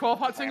 12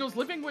 hot singles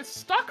living with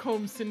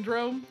Stockholm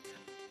Syndrome,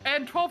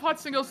 and 12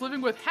 hot singles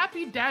living with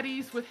happy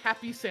daddies with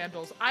happy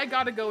sandals. I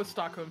gotta go with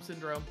Stockholm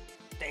Syndrome.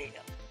 Damn.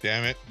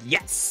 Damn it.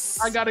 Yes.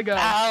 I gotta go.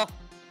 Ow.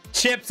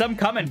 Chips, I'm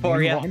coming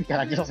for you.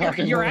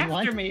 You're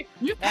after me.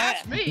 You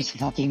passed me! Just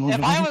fucking If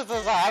move I on. was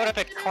Lazar, I would have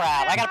picked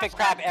crab. I gotta pick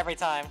crab every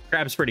time.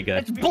 Crab's pretty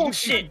That's good.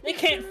 bullshit. They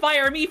can't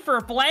fire me for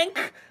a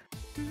blank.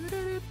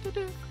 Grandma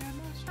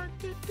Shark,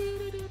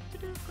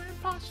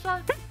 Grandpa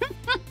Shark.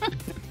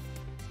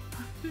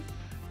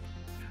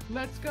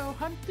 Let's go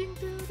hunting.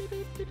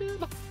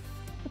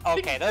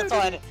 Okay,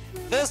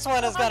 this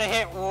one is gonna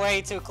hit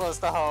way too close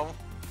to home.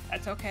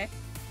 That's okay.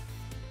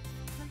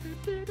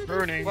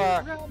 Burning.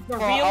 For The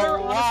a realer,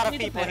 lot of honestly,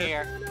 the people better.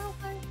 here.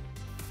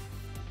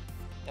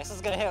 This is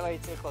gonna hit way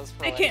too close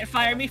for They can't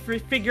fire me for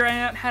figuring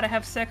out how to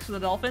have sex with a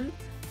dolphin,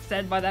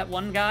 said by that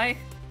one guy.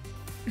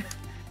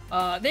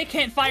 They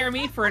can't fire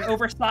me for an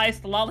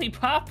oversized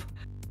lollipop.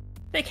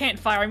 They can't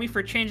fire me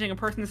for changing a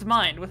person's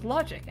mind with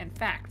logic and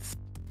facts.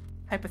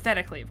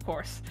 Hypothetically, of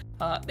course.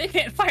 They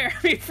can't fire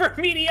me for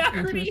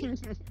mediocrity.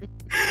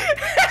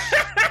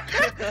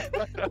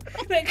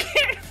 They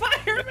can't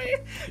fire me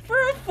for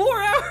a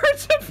 4-hour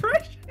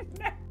depression.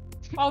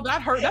 Oh,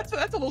 that hurt. That's a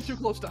little too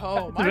close to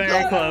home. I Very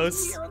got-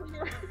 close.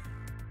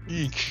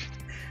 Eek.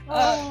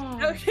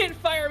 They can't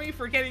fire me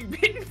for getting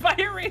bitten by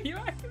a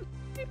radioactive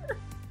spider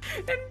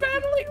and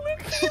battling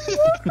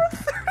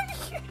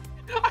leukemia.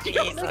 They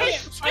can't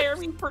fire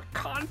me for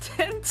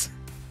content.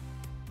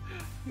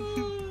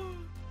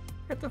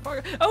 Get the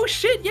fuck. Oh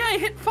shit! Yeah, I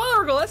hit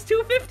Fargo. That's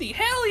 250.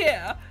 Hell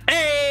yeah!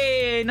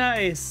 Hey,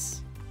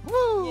 nice.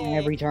 I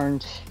have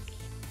returned.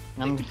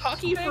 I'm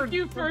Thank you Thank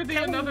you for the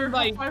telling another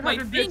my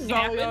 500 bits, thing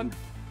Zalion. happened.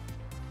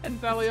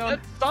 And Zalion.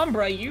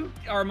 Sombra, you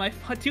are my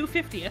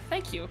 250th.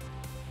 Thank you.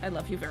 I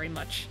love you very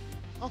much.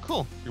 Oh,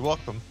 cool. You're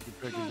welcome.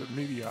 You're picking that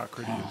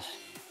mediocrity is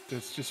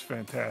It's just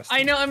fantastic.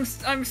 I know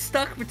I'm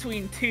stuck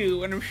between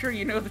two, and I'm sure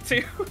you know the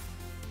two.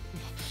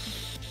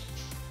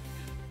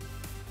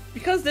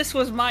 Because this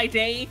was my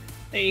day.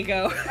 There you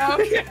go.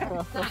 Okay.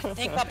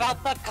 Think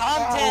about the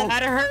content.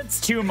 That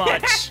hurts too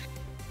much.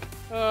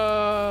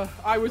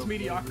 I was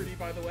mediocrity,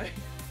 by the way.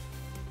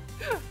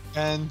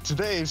 And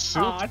today's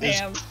soup Aw, is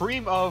damn.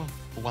 cream of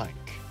blank.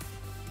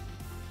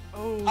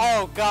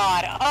 Oh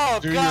god. Oh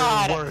Do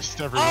god. your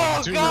worst, everyone.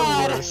 Oh, Do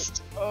God. your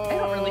worst. I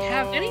don't really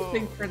have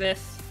anything for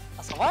this.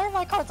 So why are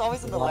my cards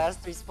always in the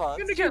last 3 I'm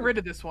spots? gonna get rid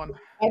of this one.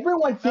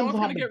 Everyone one's seems to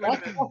gonna have the get rid of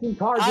best it. fucking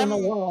cards in the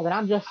I'm- world, and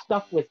I'm just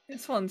stuck with.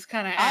 This one's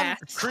kind of I'm ass.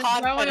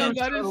 confident.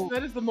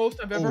 That is the most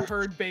I've ever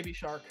heard Baby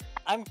Shark.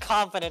 I'm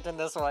confident in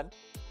this one.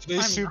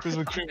 Today's I'm soup is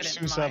with cream confident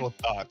of in suicidal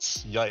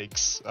thoughts.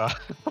 Yikes.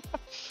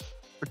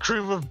 The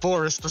cream of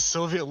Boris, the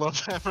Soviet love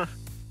hammer.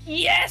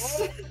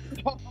 Yes!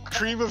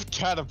 Cream of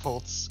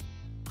catapults.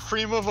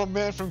 Cream of a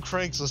man from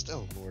Craigslist.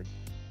 Oh lord.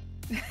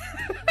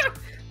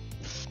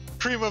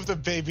 Cream of the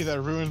baby that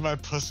ruined my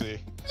pussy.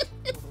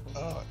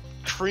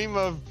 Cream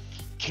of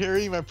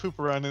carrying my poop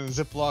around in a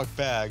Ziploc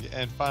bag.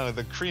 And finally,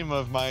 the cream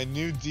of my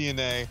new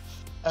DNA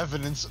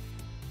evidence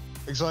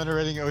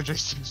exonerating O.J.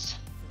 Simpson.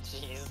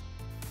 Jeez.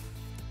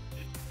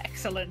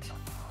 Excellent.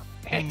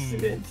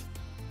 Excellent.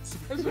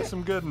 There's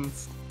some good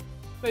ones.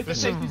 They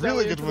There's take some these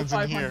really out good into ones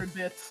the in here. 500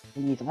 bits.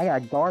 Jeez, I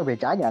got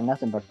garbage. I got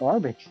nothing but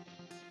garbage.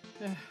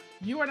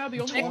 You are now the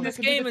only Nick, one that this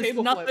can do game the is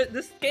table nothing. flip.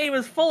 This game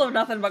is full of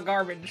nothing but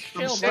garbage.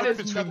 I'm Chill, stuck is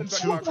between nothing but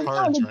two garbage.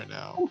 cards right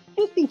now.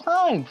 50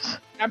 times.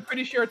 I'm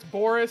pretty sure it's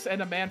Boris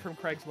and a man from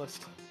Craigslist.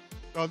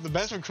 Oh, the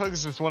man from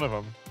Craigslist is one of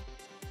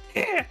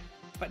them.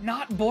 but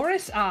not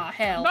Boris. Ah,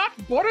 hell. Not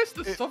Boris,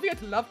 the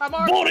Soviet love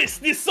hammer. Boris,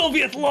 the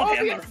Soviet love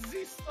Boris, hammer.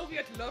 the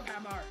Soviet love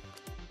hammer.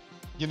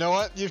 You know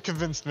what? You've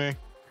convinced me.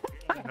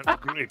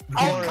 Great.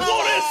 Oh,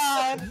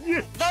 Boris! come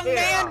on! The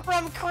man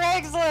from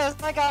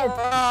Craigslist! I got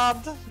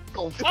robbed!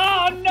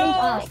 Oh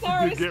no!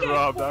 Sorry, If you get Skate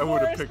robbed, I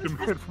would have Boris, picked a this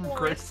man is from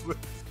Boris.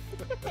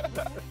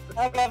 Craigslist.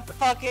 I got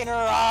fucking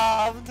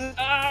robbed!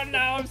 Oh no,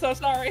 I'm so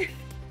sorry.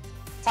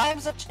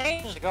 Times have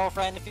changed,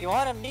 girlfriend. If you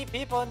want to meet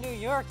people in New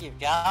York, you've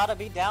gotta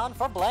be down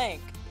for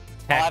blank. Oh,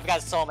 Tech, I've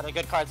got so many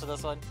good cards for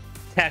this one.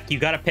 Tech, you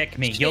gotta pick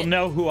me. You'll Shit.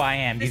 know who I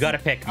am. You This gotta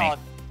is- pick me.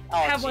 Oh, I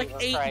have like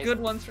Jesus 8 Christ. good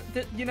ones.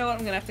 You know what?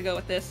 I'm gonna have to go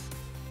with this.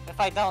 If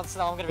I don't,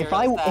 Snow, I'm gonna be If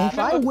really I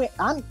sad. win,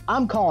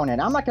 I'm calling it.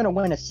 I'm not gonna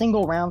win a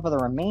single round for the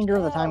remainder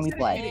of the time we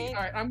play. All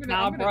right, I'm gonna,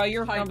 Nah, I'm gonna bro,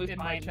 you're type gonna be in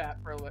my fine. chat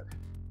for a look.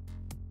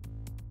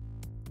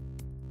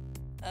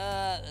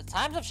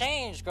 Times have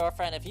changed,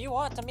 girlfriend. If you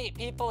want to meet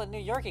people in New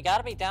York, you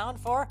gotta be down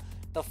for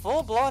the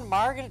full-blown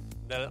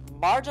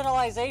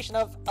marginalization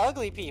of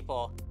ugly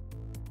people.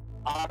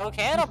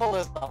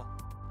 Auto-cannibalism.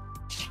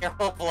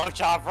 Cheerful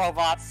blowjob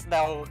robots,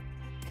 no.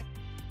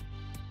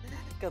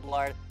 Good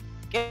lord.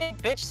 Getting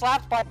bitch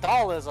slapped by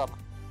dollism.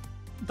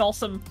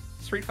 Dulcim,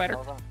 Street Fighter.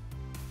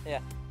 Yeah.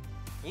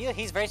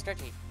 He's very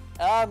stretchy.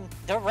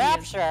 The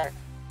Rapture.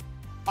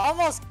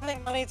 Almost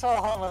giving money to a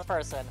homeless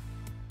person.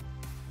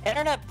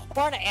 Internet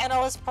porn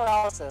analyst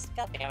paralysis.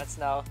 God damn it,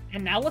 Snow.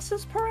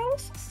 Analysis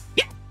paralysis?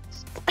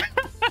 Yes!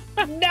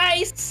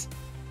 Nice!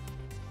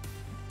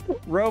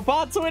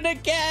 Robots win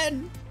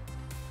again!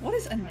 What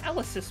is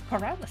analysis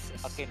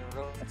paralysis? Fucking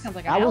rude. That sounds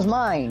like That an was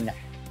album. mine.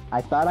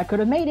 I thought I could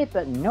have made it,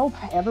 but nope.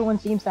 Everyone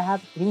seems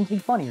to be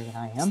funnier than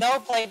I am. Snow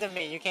played to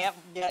me. You can't.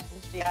 Yeah,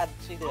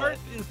 she did. Art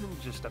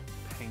isn't just a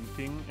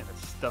painting in a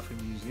stuffy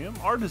museum.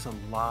 Art is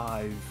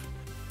alive.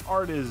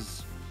 Art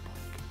is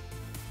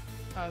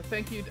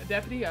Thank you,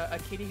 Deputy. A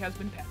kitty has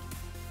been pet.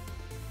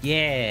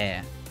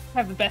 Yeah.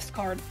 Have the best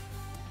card.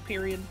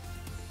 Period.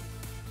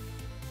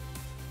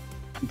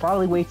 I'm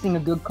probably wasting a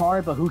good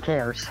card, but who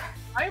cares?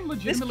 I am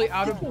legitimately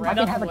out of If breath.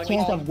 I can have a like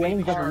chance all of winning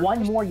big just cards.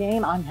 one more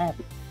game, I'm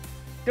happy.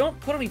 Don't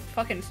put any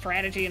fucking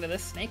strategy into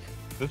this, Snake.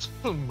 This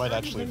one might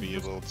Art actually isn't be a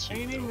just little too.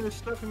 painting in a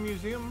stuffy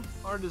museum.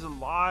 Art is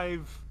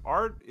alive.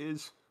 Art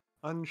is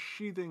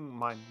unsheathing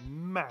my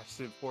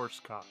massive horse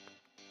cock.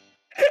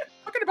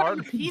 Talking about Art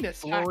your is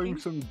penis. blowing hacking.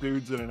 some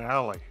dudes in an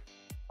alley.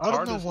 I don't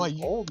Art know is why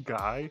an old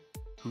guy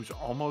who's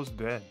almost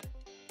dead.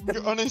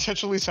 you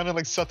unintentionally sounded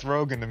like Seth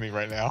Rogen to me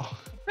right now.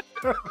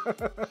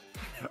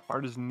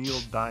 Art is Neil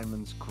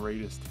Diamond's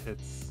greatest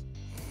hits.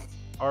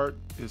 Art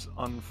is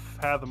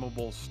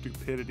unfathomable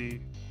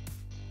stupidity.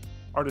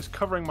 Art is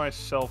covering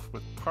myself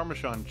with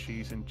Parmesan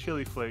cheese and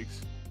chili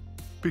flakes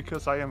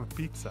because I am a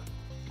pizza.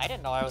 I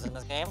didn't know I was in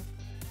this game.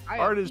 I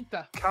Art am is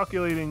pizza.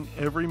 calculating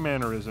every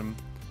mannerism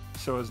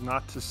so as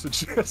not to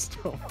suggest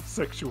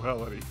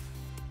homosexuality.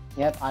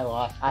 Yep, I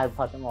lost. I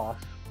fucking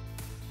lost.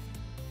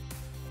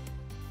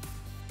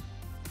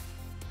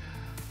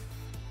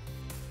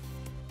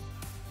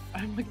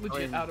 I'm like legit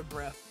mean- out of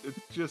breath. It's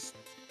just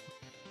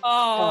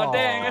Oh, Aw.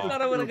 dang, I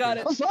thought I would have got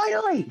it.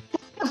 Finally!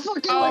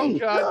 Fucking Oh way!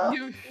 god,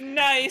 you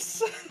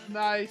Nice!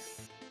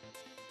 nice.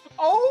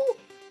 Oh,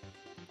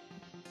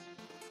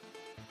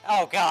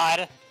 Oh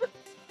god.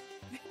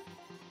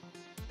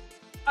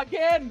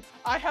 again!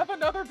 I have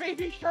another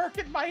baby shark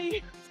in my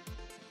ear.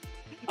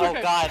 Oh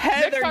Okay. god.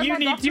 Next Heather, time you on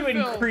need Dr. to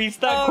Phil. increase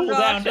that Oh, cooldown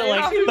gosh, to I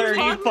like have to 30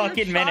 Talk to your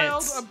fucking child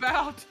minutes.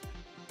 About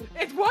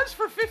It was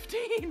for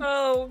 15.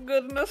 Oh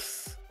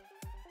goodness.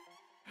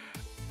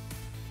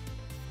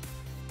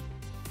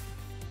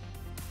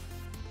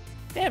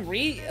 Damn,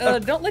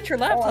 don't let your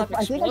laptop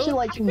I explode. think I should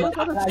let you know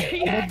Don't that I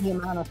say added the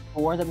amount of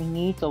score that we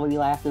need so we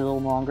last a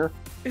little longer.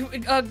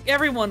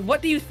 Everyone,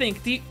 what do you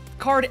think?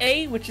 Card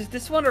A, which is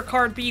this one, or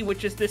card B,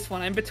 which is this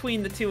one? I'm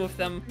between the two of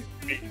them.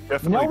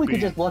 Definitely We B.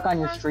 could just look on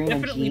your stream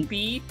and Definitely cheat.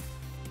 B.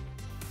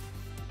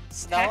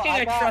 Snow, Hacking,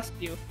 I got, trust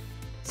you.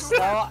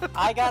 Snow,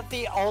 I got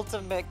the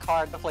ultimate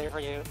card to play for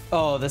you.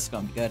 Oh, this is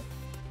gonna be good.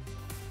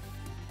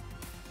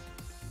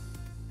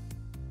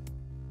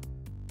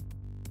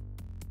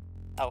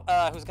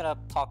 Oh, who's gonna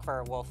talk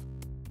for Wolf?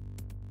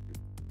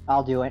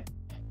 I'll do it.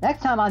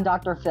 Next time on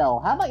Dr. Phil,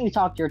 how about you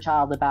talk to your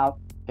child about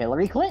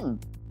Hillary Clinton,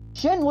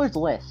 Schindler's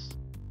List,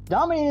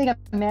 dominating a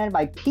man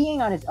by peeing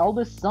on his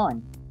eldest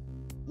son.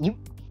 You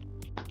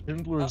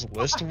Schindler's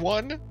List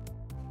one?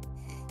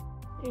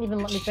 didn't even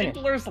let me finish.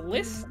 Schindler's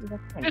List?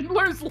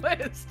 Schindler's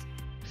List.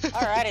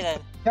 Alrighty then.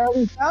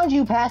 Charlie, found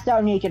you passed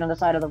out naked on the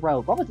side of the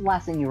road. What was the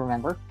last thing you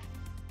remember?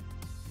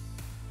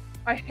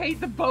 I hate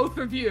the both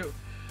of you.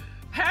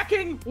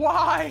 Hacking,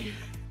 why?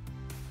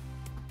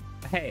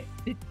 Hey,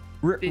 Did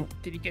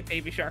you get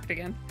baby sharked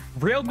again?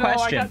 real No, I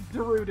question. got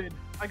derooted.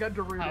 I got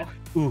derooted.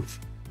 Oof.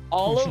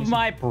 All of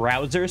my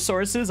browser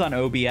sources on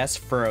OBS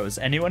froze.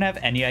 Anyone have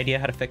any idea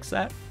how to fix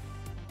that?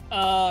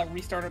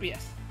 Restart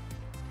OBS.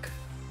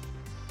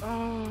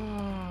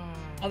 Oh.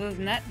 Other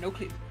than that, no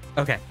clue.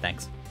 Okay,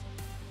 thanks.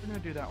 I'm gonna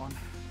do that one.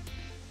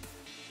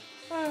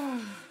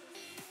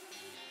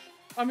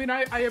 I mean,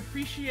 I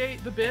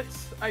appreciate the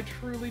bits. I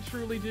truly,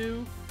 truly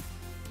do.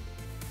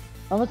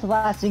 When was the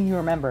last thing you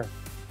remember?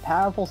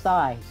 Powerful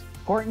size.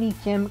 Courtney,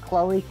 Kim,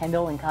 Chloe,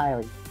 Kendall, and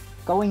Kylie.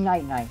 Going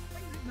night-night.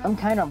 Some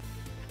kind of...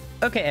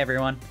 Okay,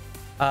 everyone.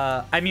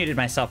 I muted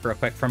myself real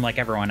quick from like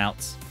everyone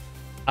else.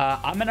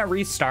 I'm gonna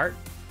restart.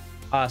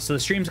 So the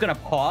stream's gonna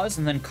pause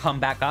and then come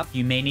back up.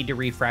 You may need to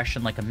refresh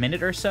in like a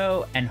minute or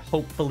so, and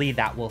hopefully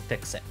that will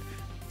fix it.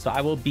 So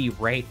I will be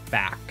right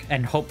back,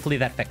 and hopefully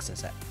that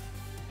fixes it.